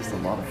 It's just a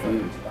lot of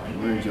food, and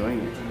we're enjoying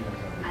it.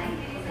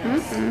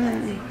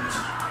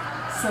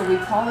 So we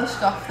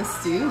polished off the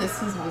stew.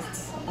 This is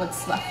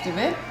what's left of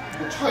it.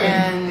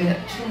 And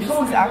this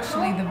is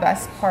actually the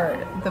best part.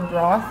 The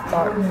broth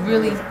got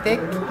really thick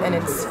and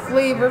it's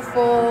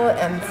flavorful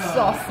and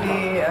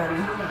saucy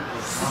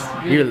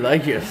and You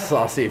like your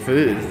saucy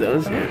foods,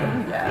 don't you?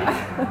 yeah.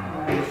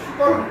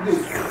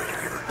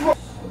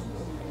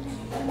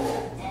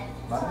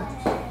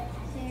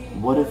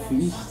 What a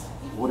feast.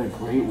 What a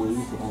great way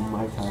to end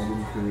my time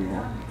in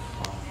Korea.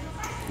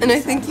 And I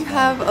think you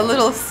have a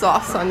little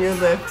sauce on your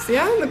lips,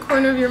 yeah? In the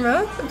corner of your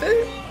mouth a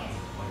bit?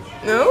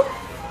 No?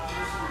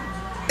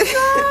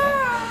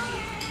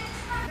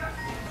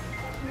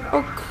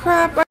 Oh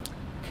crap.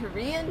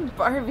 Korean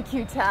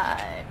barbecue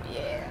time,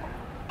 yeah.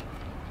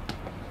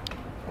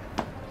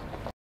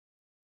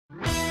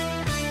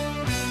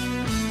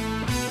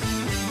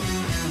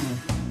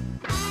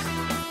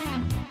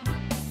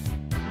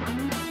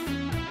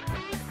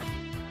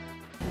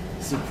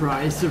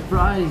 Surprise,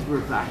 surprise,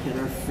 we're back at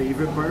our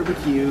favorite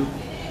barbecue.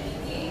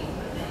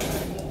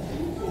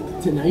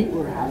 Tonight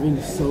we're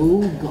having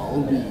Seoul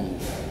galbi.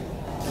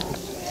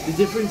 The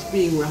difference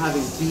being we're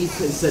having beef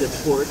instead of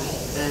pork,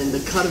 and the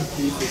cut of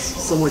beef is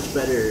so much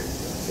better.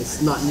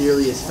 It's not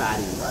nearly as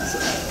fatty, so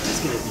it's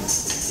gonna be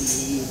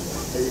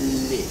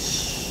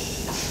delish.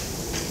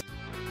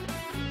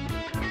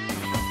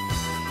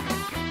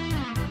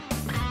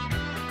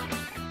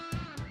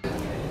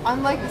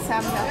 Unlike the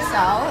samgyeop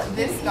style,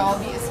 this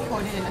galbi is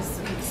coated in a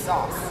sweet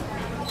sauce.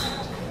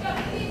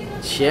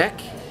 Check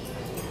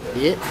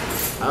it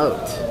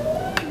out.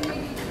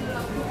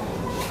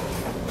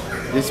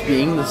 This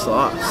being the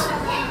sauce.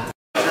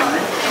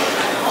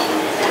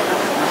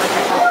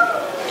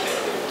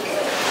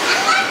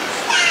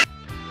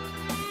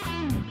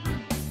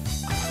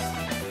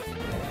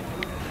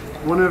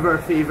 One of our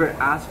favorite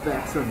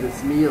aspects of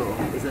this meal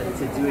is that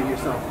it's a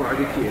do-it-yourself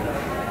barbecue.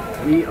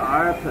 We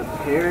are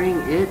preparing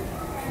it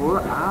for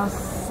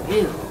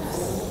ourselves.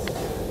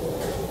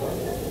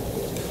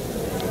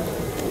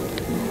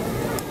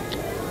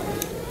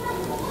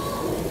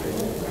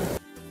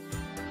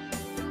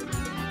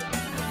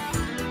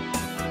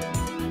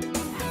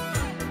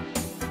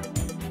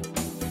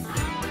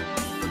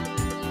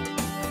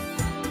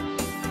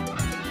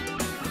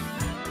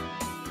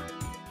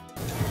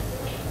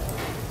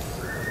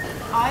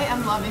 I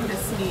am loving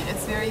this meat.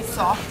 It's very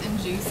soft and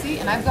juicy,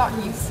 and I've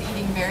gotten used to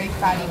eating very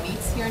fatty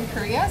meats here in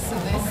Korea, so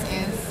this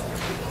is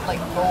like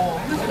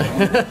gold.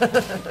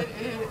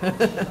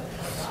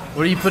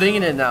 What are you putting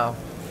in it now?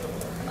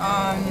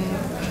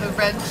 The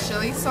red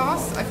chili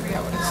sauce, I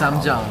forget what it's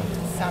Samjang. called.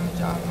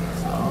 Samjang.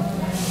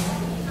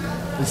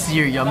 Let's see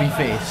your yummy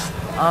face.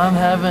 I'm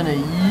having a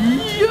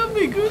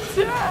yummy good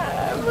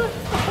time.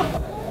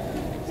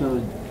 So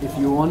if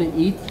you want to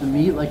eat the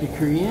meat like a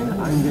Korean,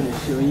 I'm going to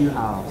show you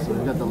how. So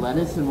we've got the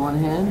lettuce in one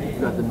hand, we've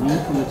got the meat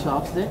from the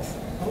chopsticks.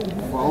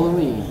 Follow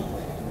me.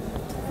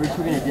 First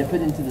we're going to dip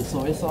it into the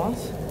soy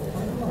sauce,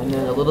 and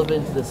then a little bit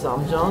into the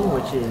samjang,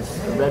 which is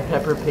a red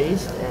pepper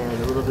paste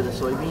and a little bit of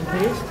soybean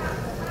paste.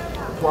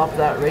 Plop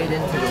that right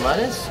into the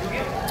lettuce.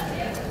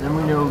 Then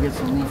we're going to get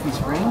some leafy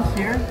springs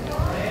here.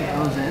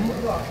 Put those in.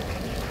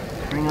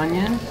 Spring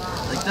onion,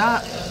 like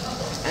that.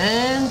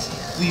 And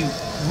we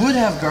would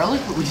have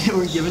garlic, but we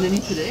weren't given any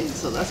today,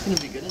 so that's going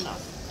to be good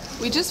enough.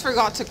 We just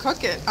forgot to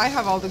cook it. I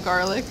have all the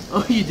garlic.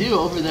 Oh, you do?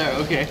 Over there,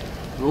 okay.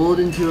 Roll it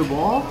into a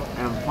ball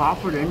and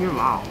pop it in your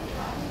mouth.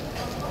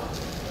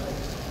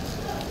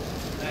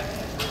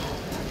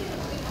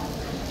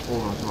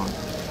 Hold on, come on.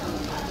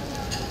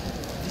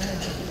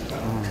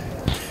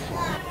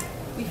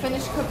 We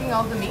finished cooking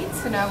all the meat,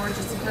 so now we're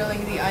just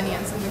grilling the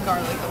onions and the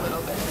garlic a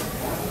little bit.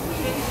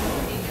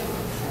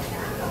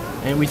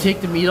 And we take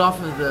the meat off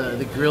of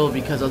the grill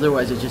because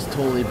otherwise it just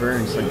totally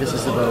burns. Like, this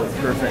is about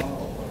perfect.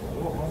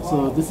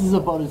 So this is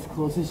about as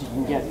close as you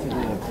can get to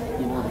the,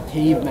 the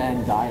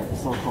caveman diet, the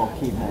so-called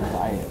caveman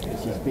diet.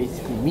 It's just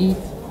basically meat,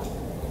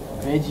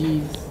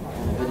 veggies,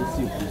 and a bit of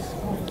soup.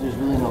 There's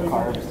really no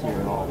carbs here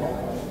at all.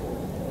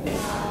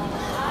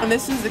 And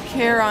this is the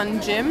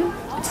Korean Gym.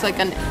 It's like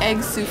an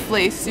egg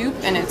souffle soup,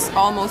 and it's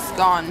almost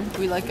gone.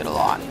 We like it a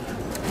lot.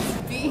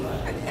 Beef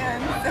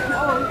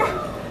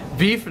and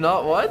Beef,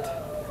 not what?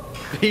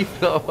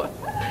 Beef, not what?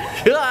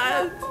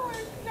 God!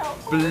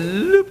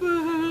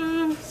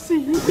 Bloopers!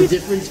 The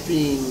difference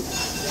being...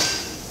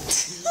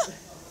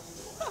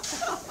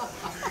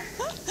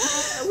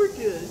 We're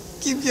good.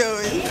 Keep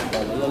going.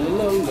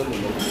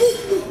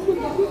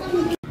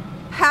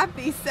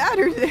 Happy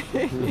Saturday!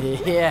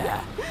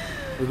 Yeah!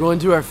 We're going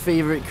to our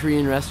favorite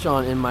Korean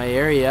restaurant in my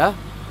area,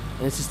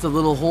 and it's just a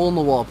little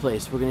hole-in-the-wall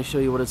place. We're going to show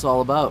you what it's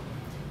all about.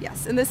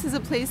 Yes, and this is a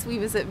place we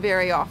visit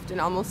very often,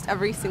 almost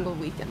every single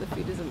weekend. The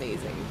food is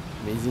amazing.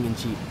 Amazing and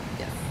cheap.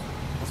 Yes.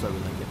 That's why we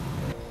like it.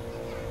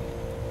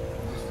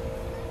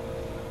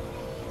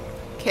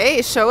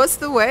 Okay, show us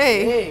the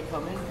way. Hey,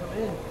 come in, come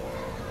in.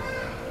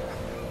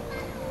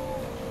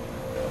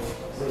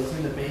 So it's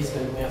in the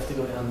basement. We have to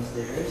go down the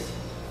stairs.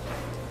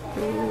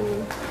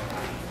 Ooh.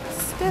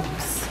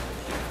 Steps.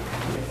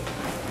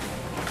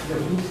 We're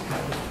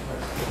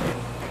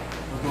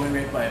going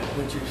right by a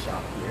butcher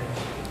shop here.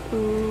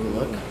 Ooh.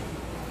 Look.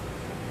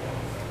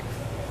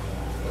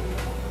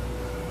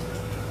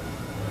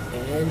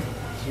 And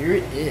here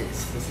it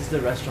is. This is the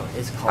restaurant.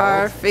 It's called...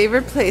 Our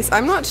favorite place.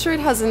 I'm not sure it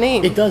has a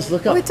name. It does,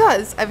 look up. Oh, it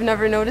does. I've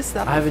never noticed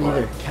that I haven't before.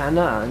 either.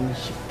 Kanaan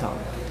Shiktang.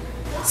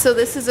 So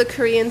this is a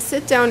Korean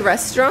sit-down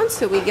restaurant,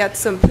 so we get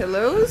some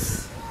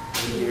pillows.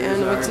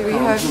 And what do we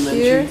have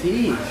here?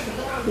 Tea.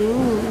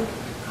 Ooh.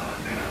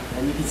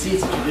 And you can see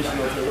it's a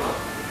traditional table.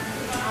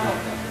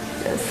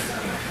 Yes.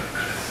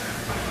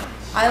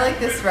 I like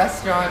this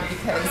restaurant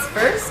because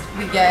first,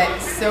 we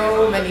get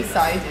so many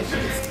side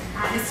dishes.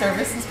 The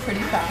service is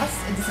pretty fast.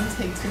 It doesn't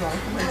take too long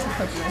for them to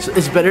cook them. So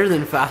it's better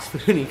than fast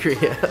food in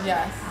Korea.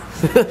 Yes.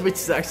 Which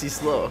is actually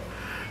slow.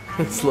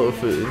 It's slow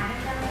food.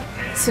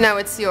 So now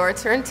it's your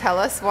turn. Tell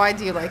us, why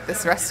do you like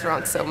this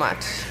restaurant so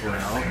much?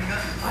 Well,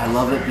 I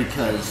love it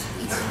because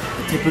it's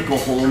a typical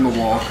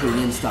hole-in-the-wall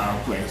Korean style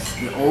place.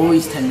 They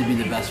always tend to be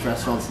the best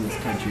restaurants in this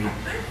country.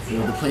 You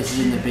know, the places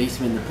in the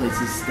basement, the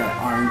places that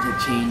aren't a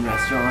chain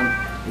restaurant.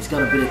 It's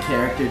got a bit of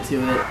character to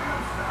it.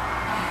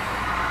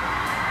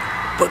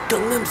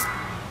 Bokkeumbap.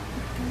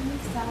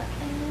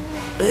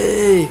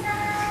 Hey,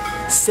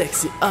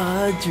 sexy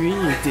Audrey.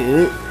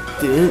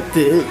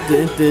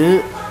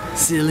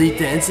 Silly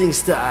dancing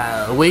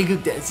style, Wagyu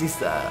dancing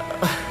style.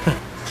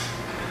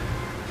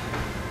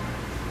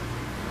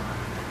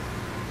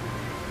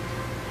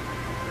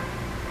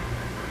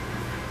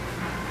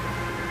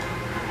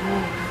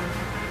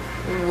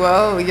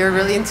 Whoa, you're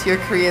really into your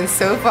Korean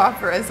soap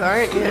operas,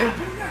 aren't you?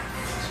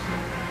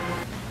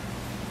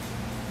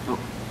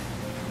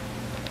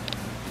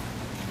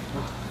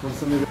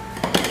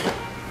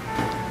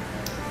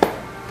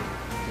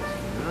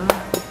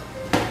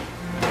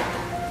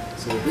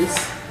 So this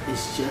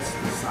is just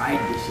the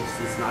side dishes.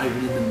 It's not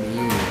even the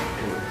main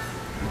course.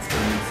 It's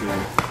coming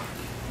soon.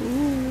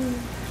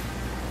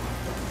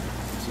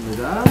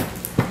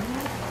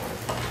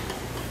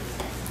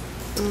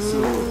 So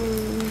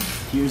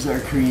here's our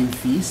Korean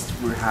feast.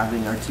 We're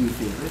having our two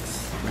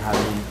favorites. We're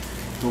having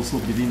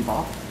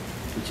Bibimbap,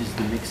 which is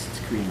the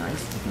mixed Korean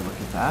rice. Take a look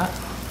at that.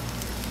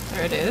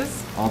 There it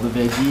is. All the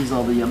veggies,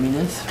 all the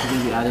yumminess. We're going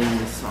to be adding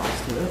this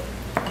sauce to it.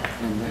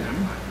 And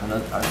then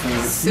our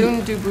favorite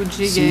Sundubu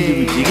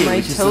jjigae, my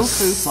which is tofu a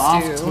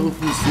soft stew.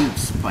 tofu soup,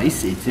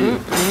 spicy too.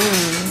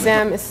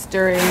 Sam is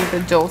stirring the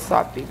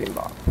dolsop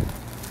bibimbap.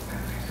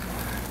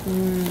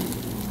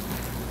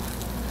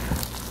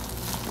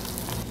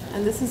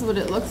 And this is what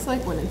it looks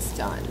like when it's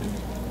done.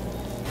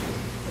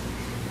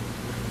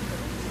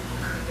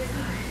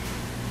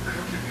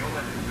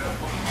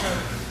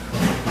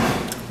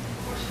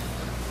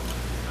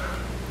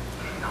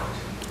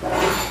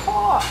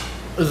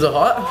 Is it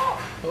hot?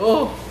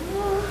 Oh.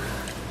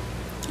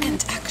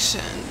 And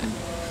action.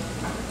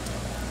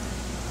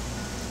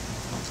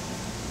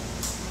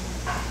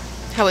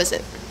 How is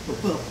it?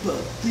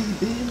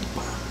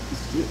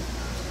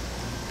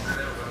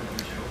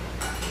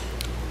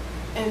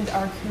 And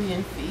our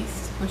Korean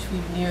feast, which we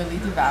nearly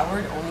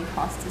devoured, only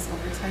cost us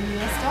over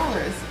 $10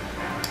 US.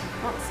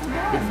 Not so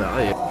bad. Good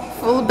value.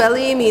 Full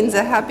belly means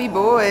a happy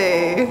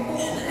boy.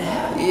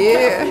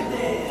 Yeah.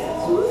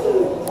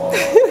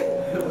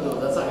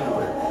 That's not gonna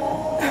work.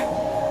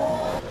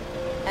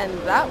 And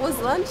that was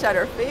lunch at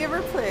our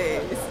favorite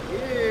place.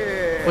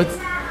 Yeah. What's...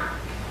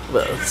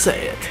 Well,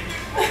 say it.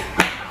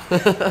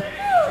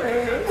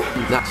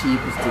 It's not cheap,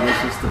 it's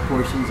delicious, the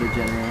portions are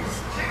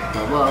generous.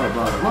 Blah, blah, blah,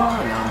 blah,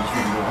 blah. Now I'm just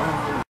gonna go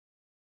on.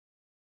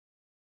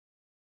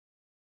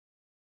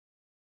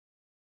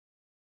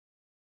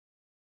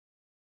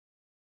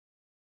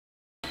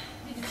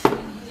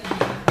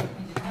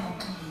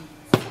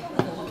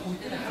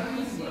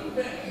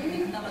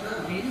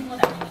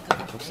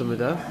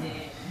 감사합니다.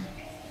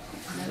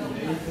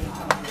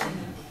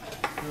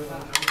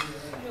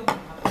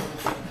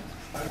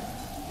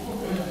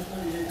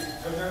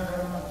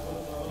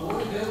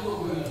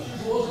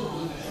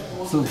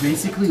 So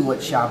basically what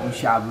shabu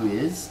shabu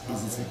is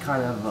it's a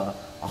kind of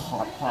a a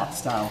hot pot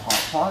style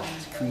hot pot.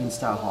 It's a Korean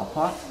style hot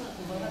pot.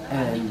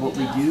 And what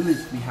we do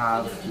is we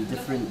have the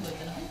different,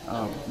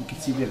 you can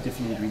see we have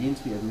different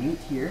ingredients. We have meat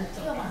here,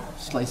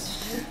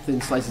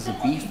 thin slices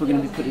of beef we're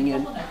going to be putting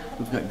in.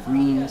 We've got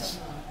greens.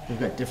 We've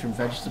got different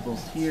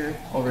vegetables here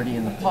already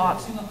in the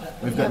pot.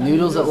 We've got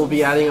noodles that we'll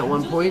be adding at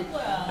one point.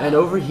 And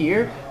over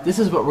here, this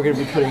is what we're going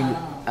to be putting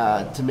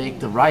to make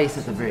the rice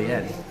at the very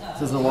end.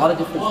 So there's a lot of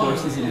different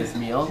courses in this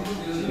meal.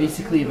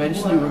 Basically,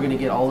 eventually we're going to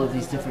get all of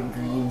these different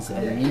greens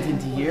and meat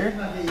into here.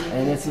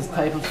 And it's this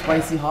type of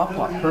spicy hot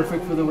pot,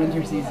 perfect for the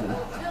winter season.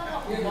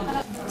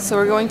 So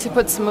we're going to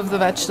put some of the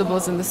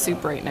vegetables in the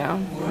soup right now.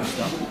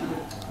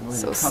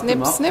 So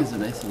snip, snip. They're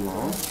nice and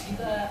long.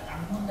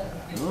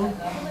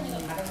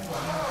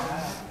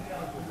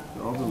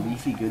 All the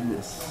leafy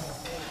goodness.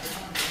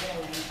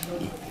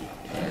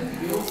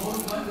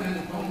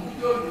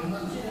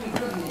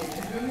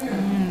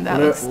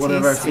 One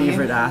of our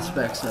favorite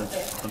aspects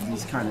of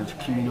these kind of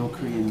communal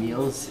Korean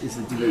meals is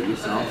the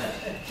do-it-yourself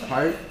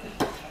part.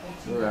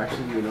 So we're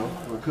actually,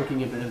 we're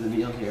cooking a bit of the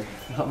meal here.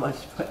 Not much,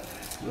 but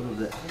a little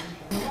bit.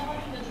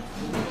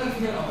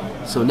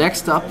 So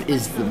next up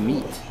is the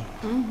meat.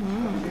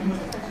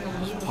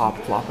 Just plop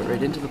it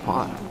right into the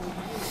pot.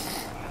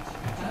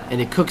 And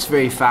it cooks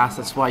very fast.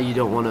 That's why you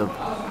don't want to.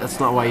 That's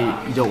not why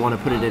you don't want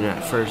to put it in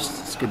at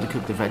first. It's good to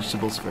cook the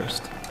vegetables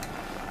first,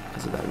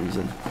 because of that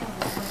reason.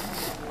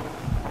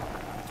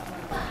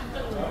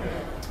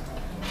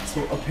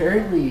 So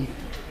apparently,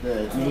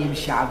 the name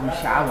shabu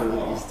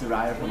shabu is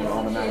derived from an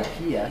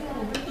onomatopoeia,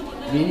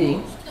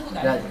 meaning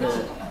that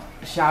the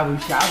shabu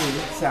shabu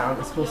sound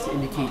is supposed to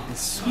indicate the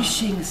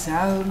swishing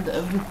sound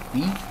of the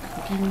beef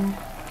cooking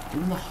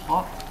in the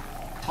hot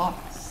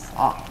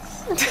sauce.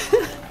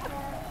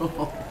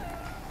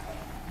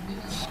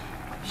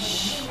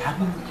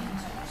 Shabu,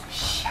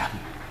 shabu,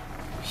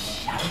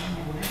 shabu,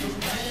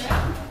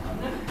 shabu.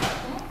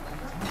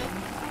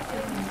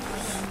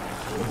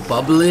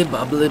 Bubbly,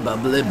 bubbly,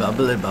 bubbly,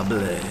 bubbly,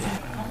 bubbly.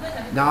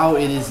 Now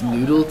it is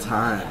noodle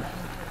time.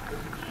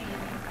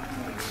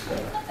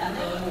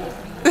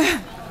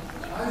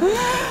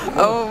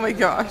 Oh my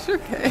gosh,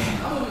 okay.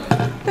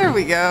 There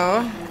we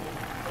go.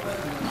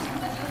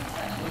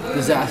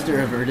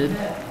 Disaster averted.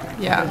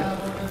 Yeah.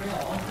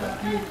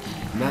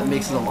 And that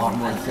makes it a lot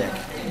more thick,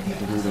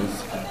 the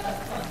noodles.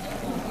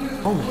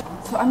 Oh.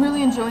 So I'm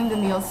really enjoying the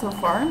meal so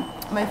far.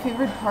 My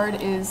favorite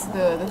part is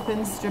the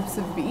thin strips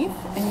of beef,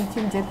 and you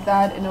can dip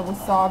that in a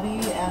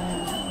wasabi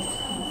and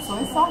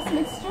soy sauce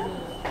mixture.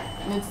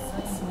 And it's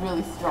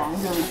really strong,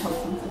 really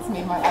potent. It's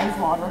made my eyes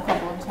water a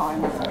couple of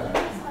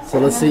times. So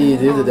let's see you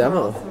do the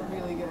demo.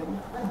 Really good.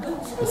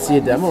 Let's see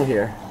a demo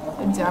here.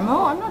 A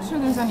demo? I'm not sure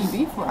there's any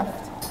beef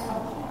left.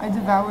 I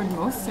devoured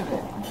most of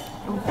it.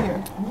 Oh,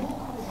 here.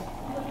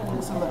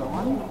 There's a little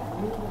one.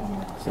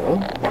 So,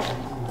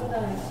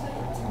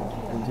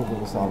 into the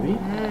wasabi.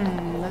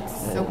 Let's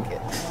soak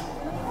it.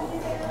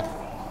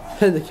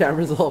 And the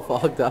camera's all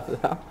fogged up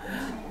now.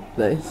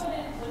 Nice.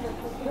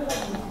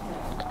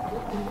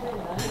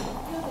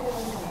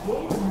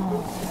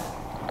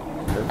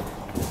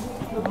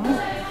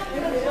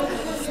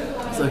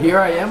 So here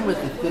I am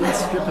with the thin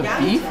strip of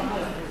beef,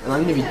 and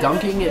I'm going to be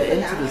dunking it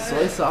into the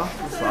soy sauce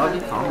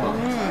wasabi combo.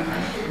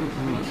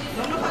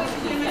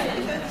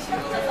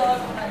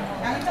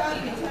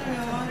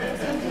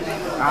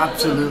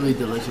 Absolutely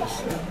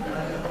delicious.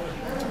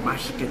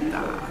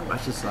 Mashikita.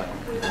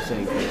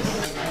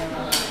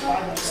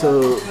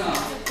 So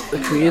the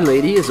Korean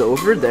lady is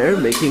over there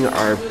making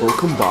our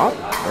bokkeumbap,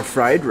 our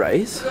fried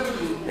rice,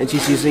 and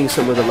she's using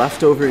some of the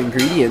leftover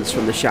ingredients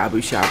from the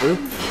shabu shabu,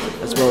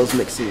 as well as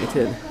mixing it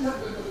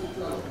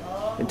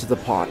into the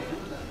pot.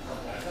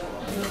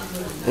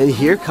 And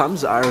here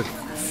comes our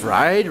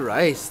fried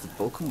rice, the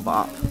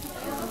bokkeumbap.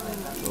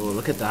 Oh,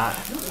 look at that.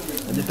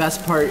 And the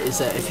best part is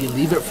that if you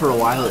leave it for a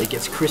while, it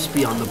gets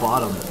crispy on the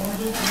bottom.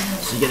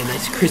 So you get a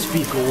nice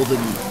crispy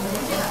golden...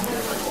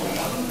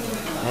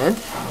 And?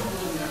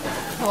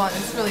 Hold on,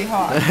 it's really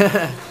hot.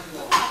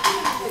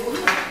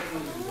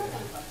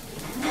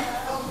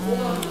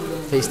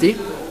 Tasty?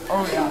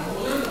 Oh yeah.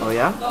 Oh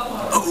yeah?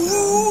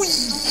 Oh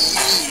yeah!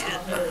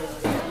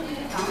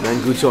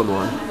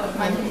 Manguchonwan.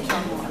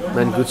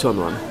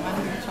 Manguchonwan.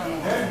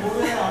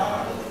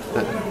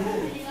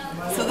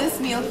 So this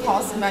meal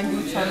costs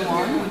manguchon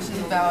won, which is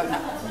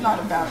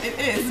it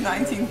is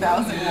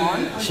 19,000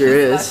 won. Which sure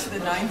is. Less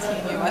than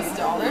 19 US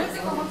dollars.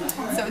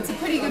 So it's a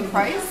pretty good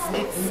price.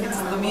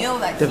 It's the meal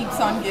that keeps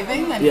on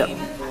giving. I mean,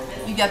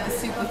 you get the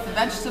soup with the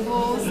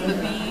vegetables, the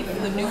beef,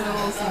 the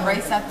noodles, the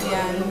rice at the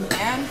end,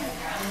 and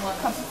a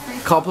cup of free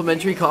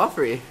complimentary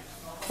coffee.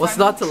 What's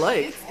not to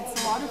like?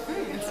 It's a lot of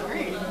food. It's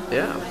great.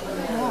 Yeah.